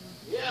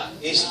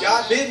 He said,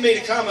 "God bid me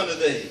to come unto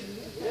thee."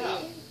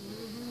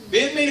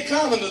 Bid me to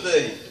come unto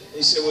thee.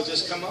 He said, "Well,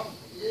 just come on."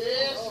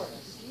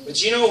 But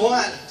you know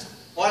what?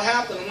 What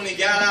happened when he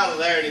got out of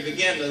there and he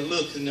began to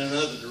look in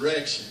another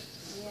direction?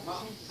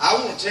 I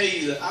want to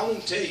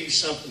tell you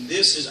something.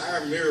 This is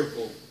our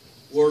miracle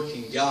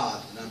working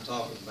God that I'm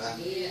talking about.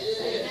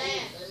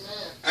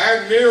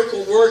 Our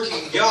miracle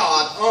working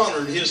God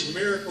honored His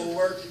miracle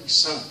working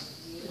Son.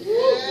 Glory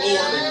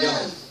to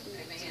God.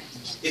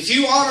 If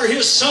you honor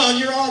His Son,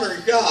 you're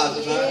honoring God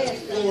tonight.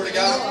 Glory to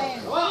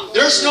God.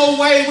 There's no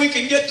way we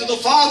can get to the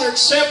Father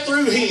except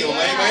through Him.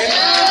 Amen.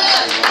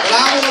 But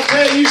I want to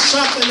tell you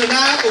something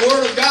tonight. The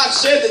Word of God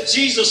said that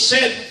Jesus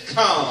said,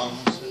 "Come."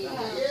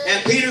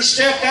 And Peter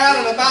stepped out,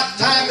 and about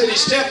the time that he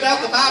stepped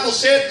out, the Bible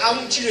said, I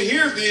want you to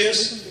hear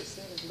this.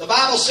 The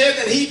Bible said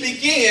that he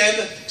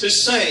began to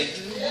sink.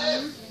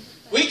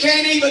 We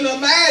can't even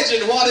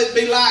imagine what it'd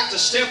be like to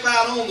step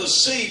out on the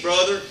sea,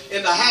 brother,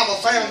 and to have a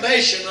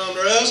foundation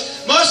under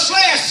us. Much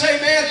less,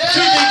 amen,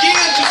 to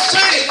begin to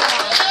sink.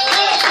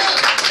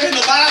 And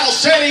the Bible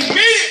said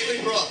immediately,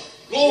 brother.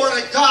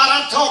 Glory to God,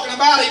 I'm talking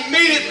about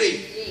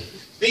immediately.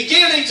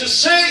 Beginning to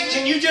sink,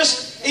 can you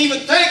just even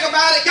think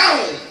about it?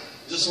 Gone.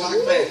 Just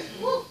like that.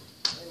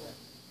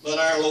 But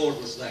our Lord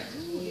was there.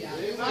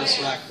 Just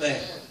like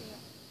that.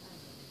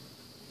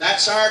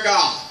 That's our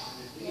God.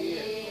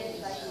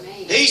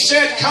 He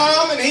said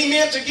come, and He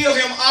meant to give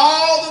him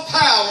all the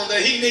power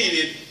that he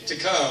needed to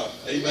come.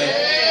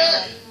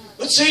 Amen.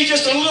 But see,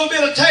 just a little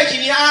bit of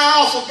taking your eye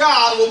off of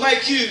God will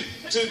make you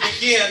to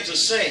begin to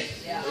sink.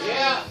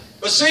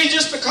 But see,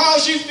 just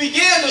because you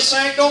begin to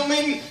sink don't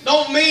mean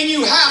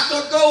you have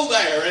to go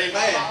there.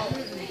 Amen.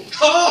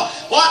 Oh,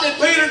 what did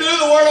Peter do?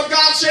 The Word of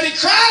God said he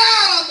cried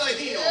out unto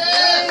Him.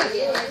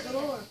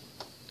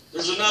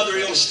 There's another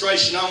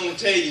illustration I want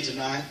to tell you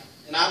tonight.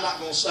 And I'm not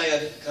going to say I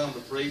didn't come to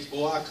preach.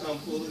 Boy, I come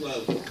fully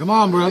loaded. Come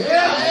on, brother.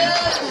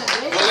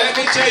 But let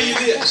me tell you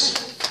this.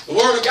 The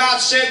Word of God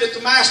said that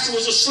the master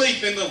was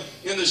asleep in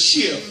the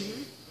ship.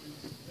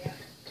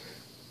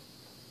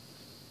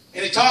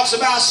 And it talks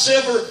about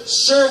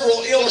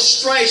several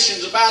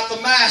illustrations about the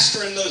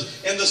master and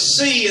the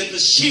sea and the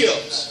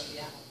ships.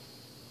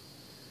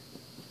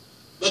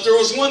 But there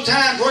was one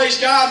time, praise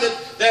God,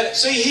 that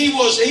he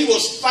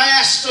was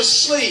fast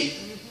asleep,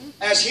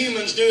 as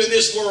humans do in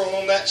this world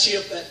on that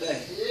ship that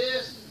day.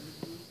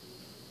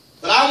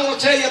 But I want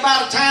to tell you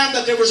about a time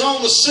that there was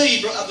on the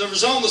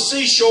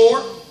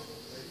seashore,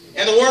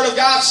 and the Word of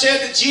God said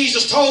that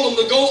Jesus told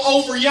them to go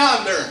over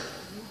yonder.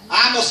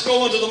 I must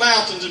go into the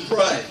mountains and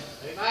pray.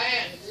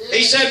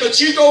 He said, but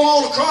you go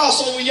on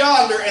across over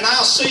yonder and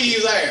I'll see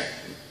you there.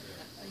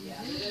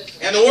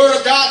 And the Word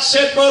of God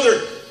said,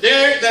 Brother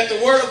Derek, that the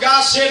Word of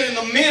God said in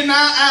the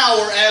midnight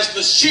hour as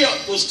the ship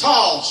was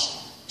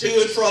tossed to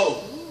and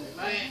fro,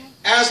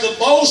 as the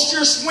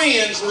boisterous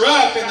winds were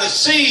up and the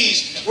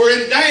seas were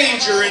in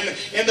danger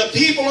and the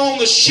people on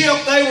the ship,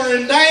 they were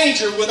in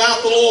danger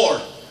without the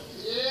Lord.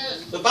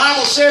 The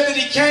Bible said that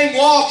He came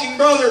walking,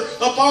 brother,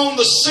 upon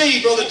the sea,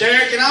 Brother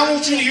Derek, and I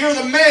want you to hear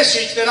the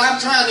message that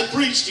I'm trying to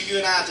preach to you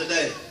and I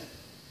today.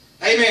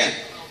 Amen.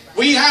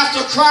 We have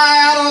to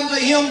cry out unto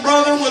Him,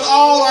 brother, with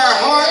all our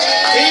hearts,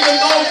 even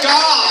though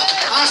God,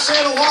 I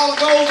said a while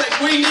ago that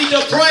we need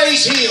to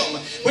praise Him.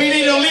 We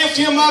need to lift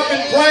Him up in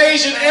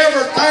praise in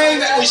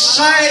everything that we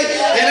say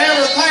and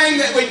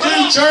everything that we do,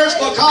 church,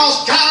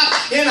 because God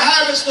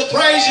inhabits the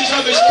praises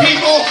of His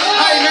people.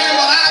 Amen.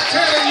 But I'm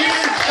telling you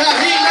that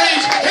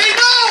He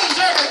knows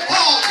every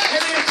thought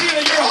and intent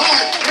of your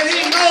heart. And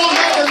He knows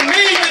every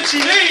need that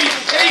you need,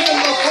 even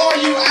before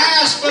you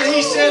ask. But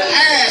He said,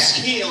 ask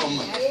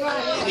Him,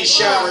 and He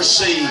shall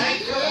receive.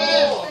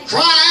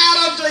 Cry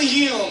out unto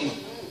Him.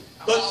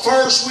 But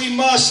first we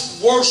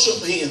must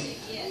worship Him.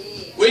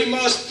 We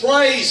must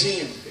praise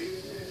Him.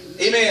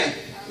 Amen.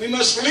 We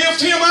must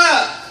lift Him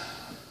up.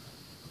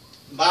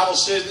 The Bible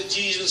says that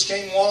Jesus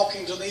came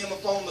walking to them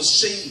upon the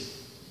sea.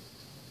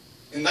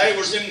 And they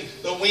was in,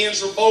 the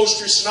winds were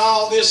boisterous and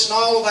all this and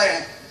all of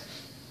that.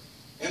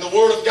 And the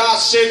Word of God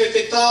said that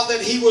they thought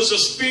that He was a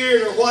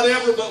spirit or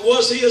whatever, but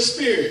was He a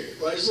spirit?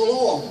 Praise the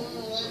Lord.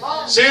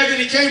 Said that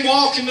He came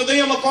walking to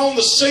them upon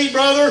the sea,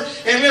 brother.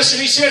 And listen,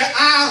 He said,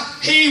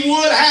 He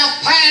would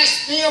have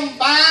passed them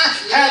by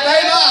had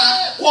they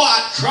not,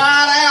 what?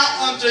 Cried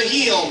out unto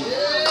Him.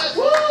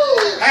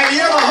 Have you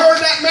ever heard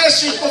that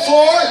message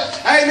before?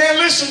 Amen.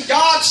 Listen,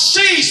 God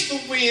ceased the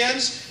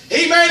winds.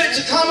 He made it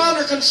to come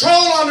under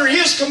control under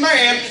His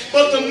command.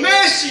 But the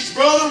message,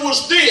 brother,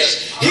 was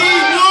this. He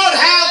would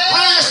have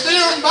passed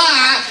them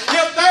by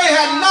if they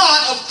had not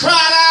have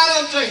cried out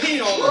unto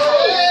Him.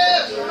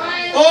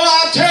 Oh,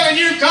 I'm telling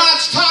you,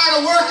 God's tired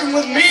of working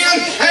with men,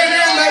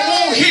 amen, that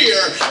won't hear.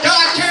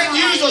 God can't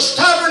use a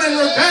stubborn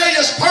and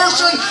rebellious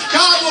person.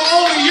 God will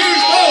only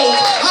use those,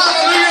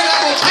 hallelujah, that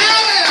will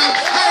tell Him,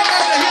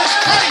 amen, to His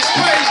face,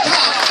 praise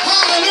God,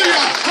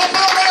 hallelujah,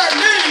 upon their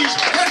knees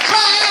and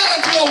cry out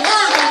unto the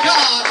Word of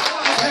God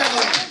of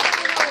heaven.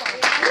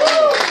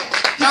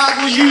 God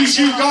will use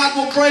you, God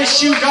will grace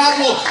you, God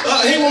will,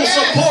 He will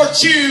support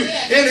you,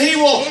 and He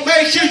will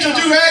make you to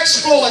do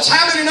exploits.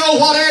 How many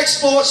know what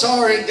exploits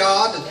are in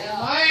God?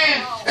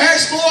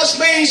 Exploits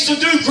means to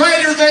do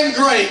greater than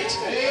great.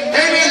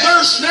 Amen.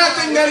 There's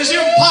nothing that is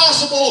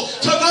impossible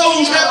to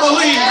those that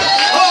believe.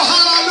 Oh,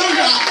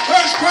 hallelujah.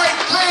 There's great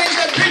things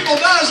that people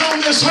does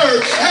on this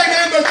earth.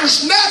 Amen. But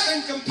there's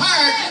nothing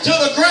compared to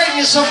the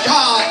greatness of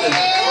God.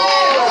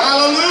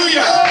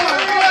 Hallelujah.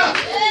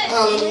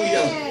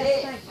 Hallelujah.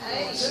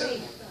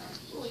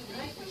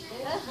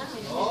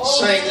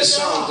 Sing this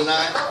song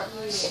tonight.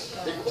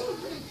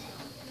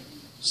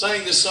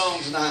 Sing this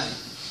song tonight.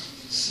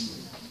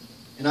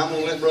 And I'm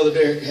going to let Brother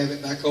Derek have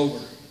it back over.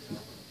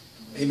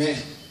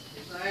 Amen.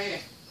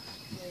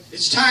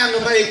 It's time to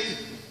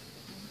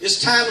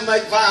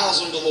make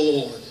vows unto the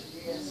Lord.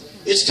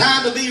 It's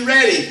time to be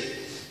ready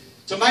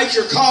to make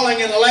your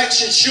calling and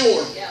election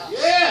sure.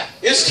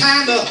 It's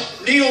time to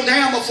kneel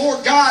down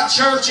before God,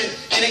 church,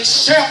 and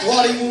accept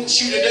what He wants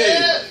you to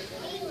do.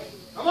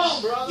 Come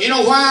on, brother. You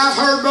know why I've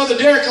heard, Brother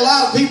Derek, a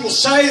lot of people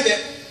say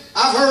that,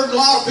 I've heard a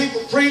lot of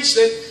people preach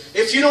that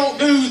if you don't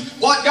do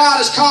what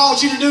God has called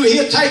you to do,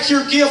 He'll take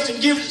your gift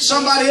and give it to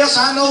somebody else.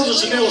 I know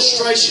there's an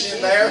illustration in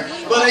there,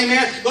 but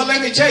amen. But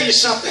let me tell you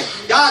something.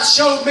 God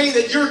showed me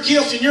that your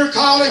gift and your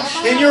calling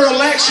and your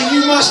election,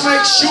 you must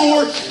make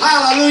sure,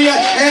 hallelujah,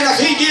 and if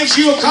He gives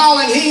you a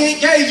calling, He ain't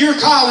gave your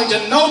calling to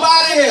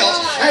nobody else.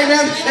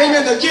 Amen.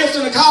 Amen. The gift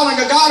and the calling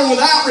of God are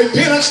without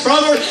repentance,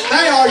 brother.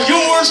 They are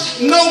yours,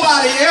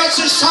 nobody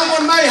else's.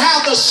 Someone may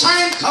have the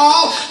same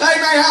call. They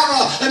may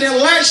have an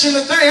election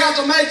that they have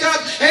to make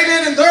up,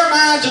 amen, in their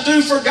mind to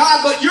do for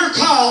God, but your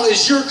call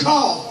is your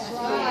call.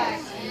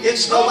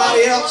 It's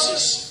nobody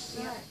else's.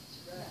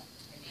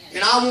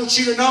 And I want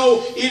you to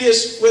know it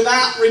is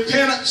without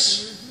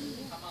repentance.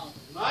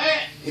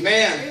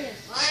 Amen.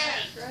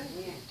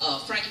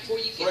 Frankie, before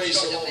you get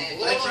started on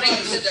that,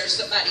 Frankie said there's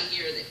somebody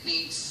here that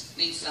needs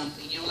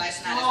something. You know,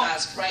 last night as I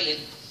was praying,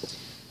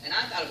 and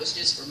I thought it was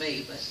just for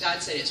me, but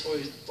God said it's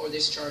for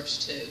this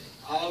church too.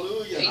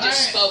 Hallelujah. He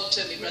just spoke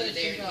to me, Brother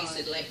Derek, and He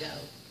said, let go.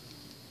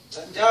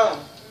 Let go.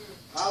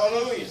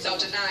 Hallelujah. So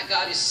tonight,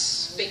 God is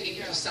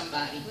speaking to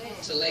somebody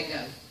to let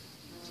go.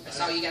 That's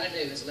all you got to do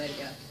is let it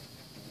go.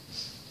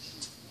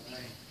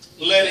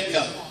 Let it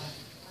go.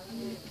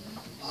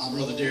 Oh,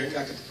 Brother Derek,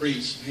 I could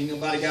preach. Ain't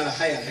nobody got a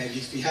hat, have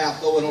you? If you have,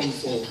 throw it on the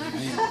floor.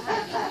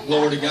 Amen.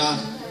 Glory to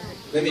God.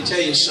 Let me tell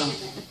you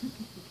something.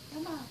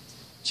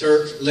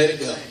 Church, let it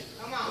go.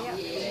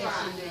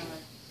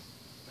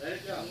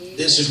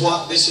 This is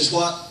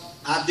what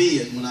I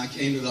did when I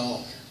came to the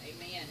altar.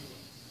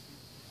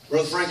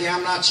 Brother Frankie,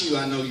 I'm not you.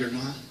 I know you're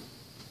not.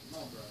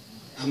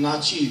 I'm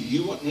not you.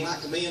 You wouldn't like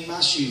to be in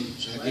my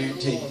shoes, I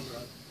guarantee you.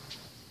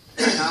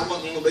 I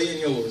wouldn't want to be in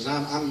yours.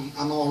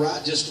 I'm all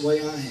right just the way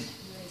I am.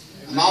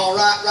 I'm all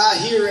right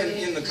here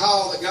in the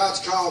call that God's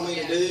called me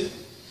to do,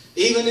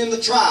 even in the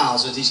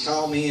trials that He's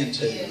called me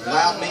into,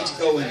 allowed me to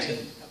go into.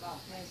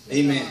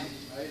 Amen.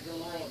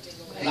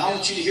 And I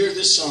want you to hear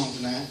this song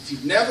tonight. If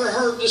you've never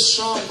heard this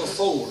song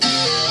before,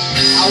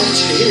 I want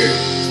you to hear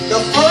it. The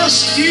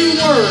first few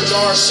words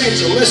are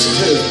essential. Listen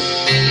to it.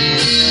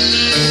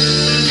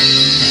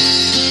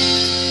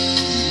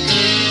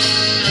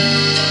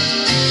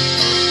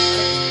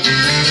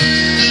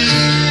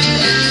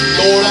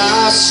 Lord,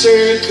 I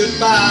said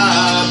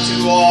goodbye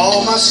to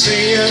all my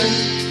sin,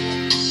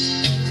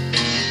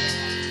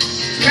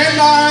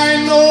 and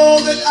I know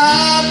that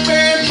I've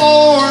been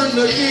born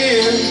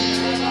again.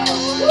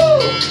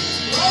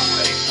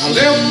 I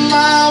left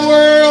my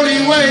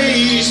worldly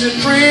ways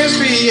and friends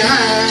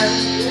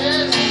behind.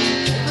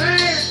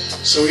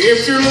 So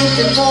if you're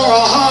looking for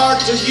a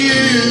heart to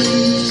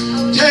use,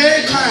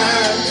 take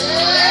mine.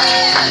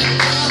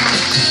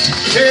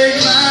 Take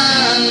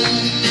mine.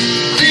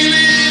 Fill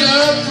it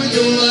up with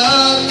your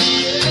love.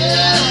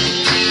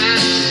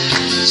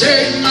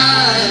 Take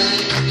mine.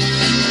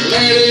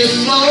 Let it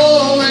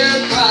flow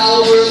with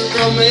power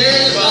from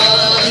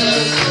above.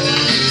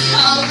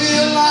 I'll be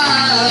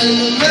alive in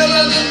the middle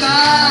of the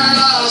night.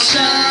 I'll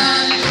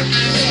shine.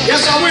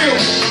 Yes, I will.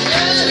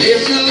 So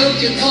if you're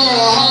looking for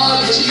a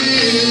heart to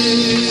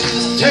use,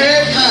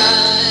 take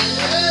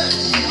mine.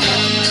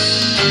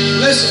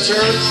 Listen,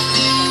 church.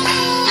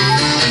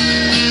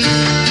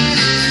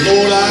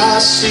 Lord, I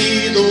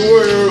see the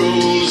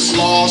world has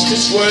lost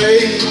its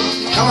way.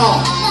 Come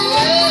on.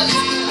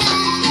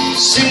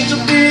 Seems to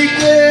be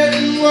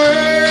getting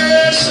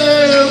worse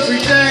every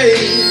day.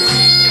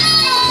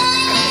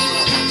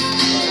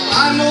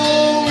 I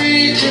know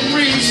we can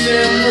reach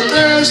them, but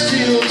there's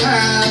still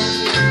time.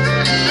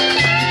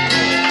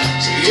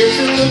 So if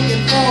you're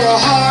looking for a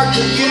heart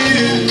to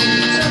use,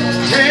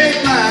 take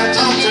mine.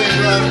 Talk to me,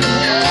 brother.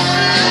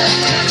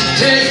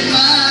 Take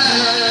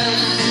mine.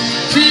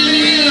 Fill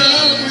it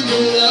up with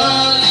your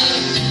love.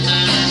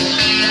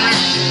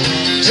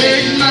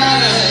 Take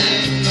mine.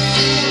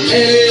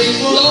 Let it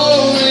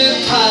flow with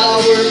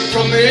power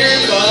from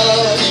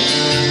above.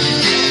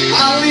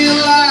 I'll be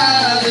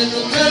alive in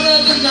the middle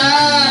of the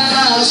night.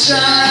 I'll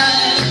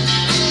shine.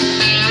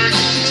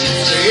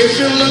 So if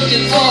you're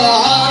looking for a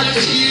heart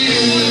to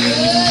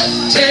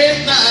use,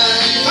 take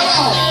mine. Come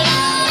on.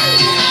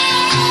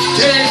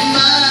 Take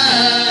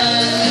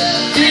mine.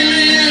 Fill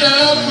it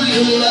up with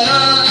your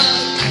love.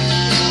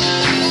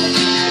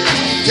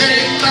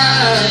 Take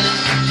mine.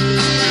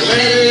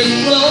 Let it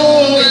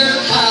flow with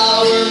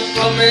power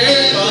from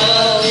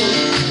above.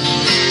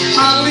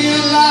 I'll be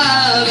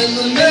alive in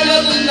the middle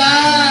of the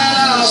night.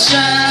 I'll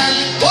shine.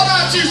 What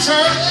about you,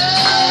 church?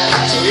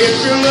 So if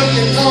you're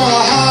looking for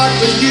a heart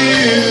to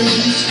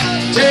use,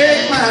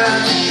 take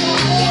mine.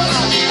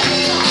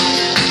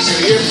 So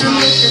if you're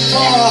looking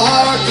for a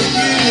heart to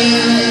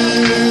use,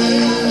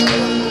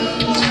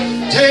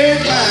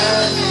 take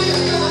mine.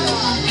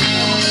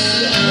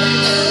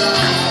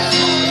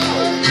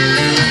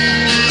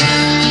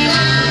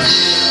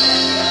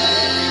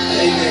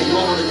 Amen.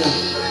 Glory to God.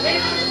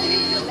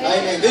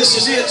 Amen. This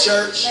is it,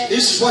 church.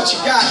 This is what you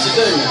got to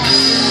do.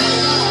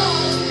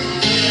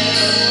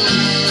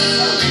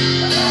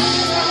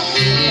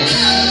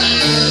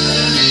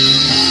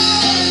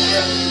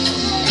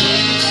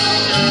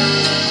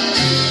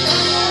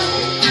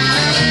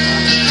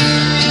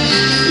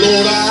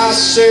 Lord, I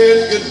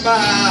said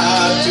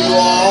goodbye to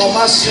all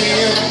my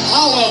sin,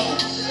 all of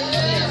them.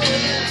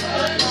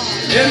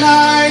 And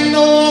I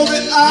know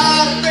that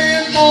I've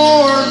been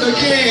born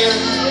again.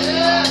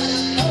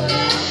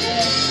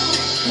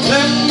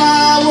 Left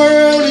my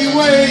worldly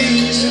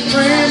ways and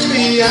friends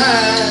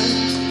behind.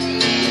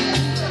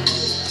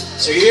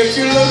 So if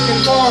you're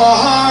looking for a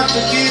heart to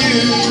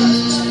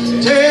use,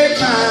 take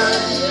mine.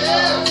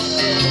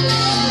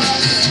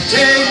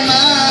 Take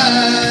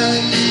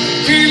mine.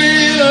 Fill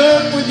it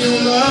up with your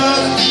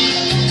love.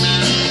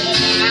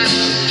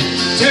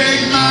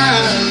 Take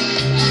mine.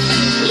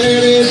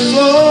 Let it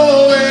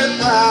flow with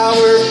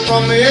power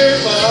from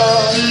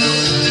above.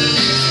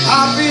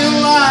 I'll be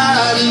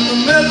alive in the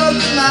middle of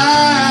the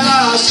night.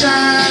 I'll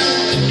shine.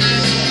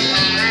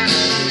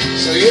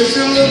 So if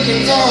you're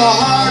looking for a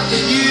heart to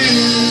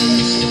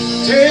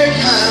use, take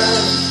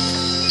mine.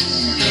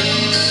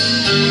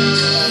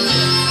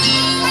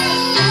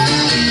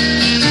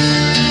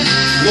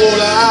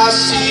 Lord, I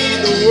see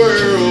the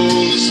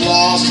world has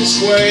lost its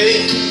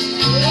way.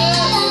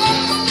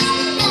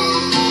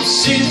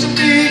 Seems to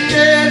be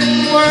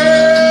getting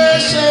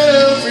worse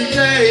every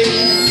day.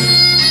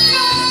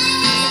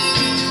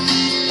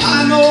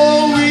 I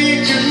know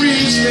we can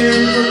reach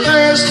them, but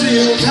there's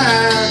still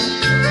time.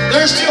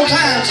 There's still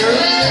time,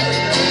 church.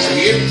 So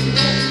if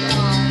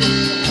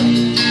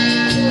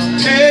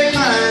take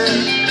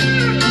mine,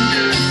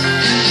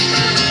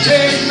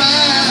 take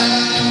mine.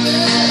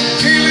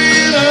 Fill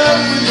it up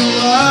with your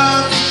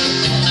love.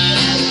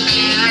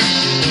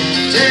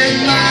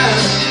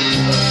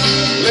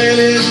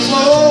 it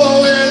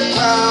flow with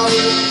power.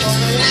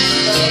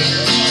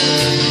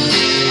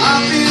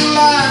 I feel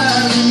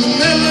alive in the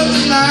middle of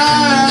the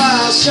night.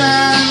 I'll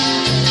shine.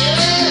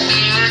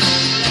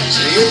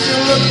 So if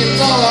you're looking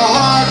for a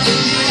heart to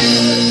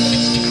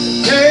give,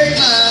 take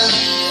mine.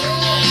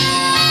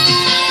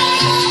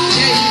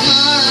 Take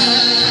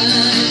mine.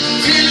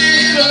 Fill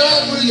it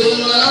up with your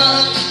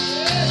love.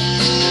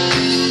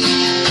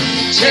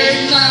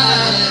 Take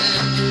mine.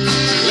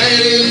 Let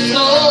it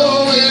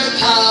flow with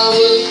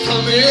power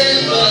from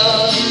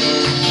above.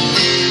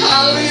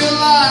 I'll be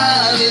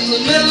alive in the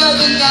middle of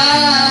the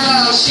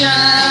night. I'll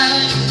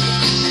shine.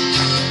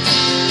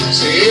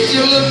 So if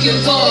you're looking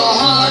for a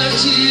heart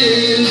to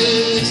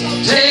use,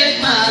 take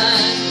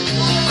mine.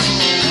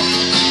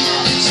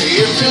 So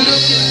if you're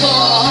looking for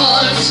a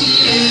heart to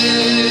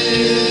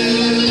use,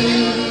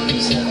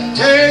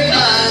 take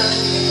mine.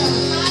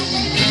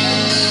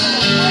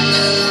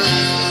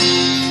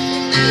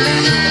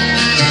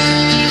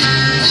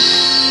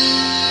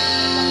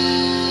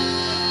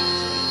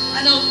 I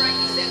know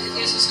Frankie said that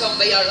this was going to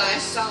be our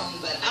last song,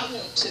 but I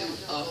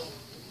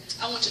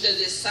want to do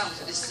this song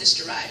for this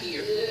sister right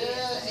here.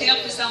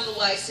 Help is on the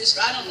way,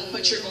 sister. I don't know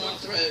what you're going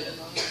through,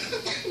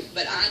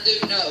 but I do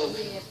know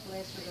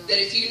that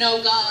if you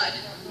know God,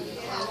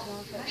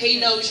 He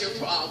knows your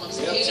problems,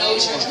 and He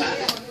knows your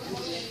trials.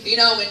 You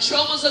know, when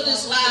troubles of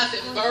this life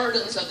and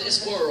burdens of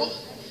this world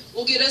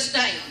will get us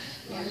down.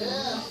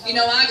 You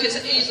know, I could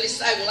easily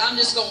say, well, I'm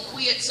just going to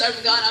quit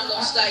serving God. I'm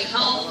going to stay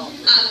home.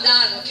 I'm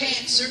dying of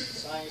cancer.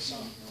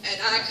 And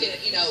I could,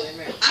 you know,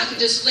 I could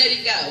just let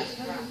it go.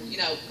 You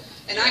know,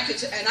 and I could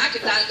die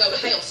and go to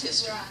hell,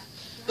 sister.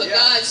 But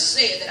God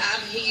said that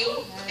I'm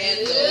healed,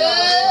 and the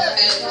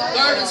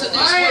burdens of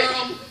this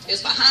world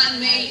is behind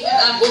me,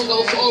 and I'm going to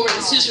go forward.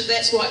 And sister,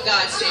 that's what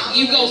God said.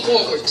 You go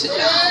forward today.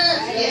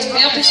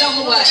 Help is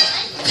on the way.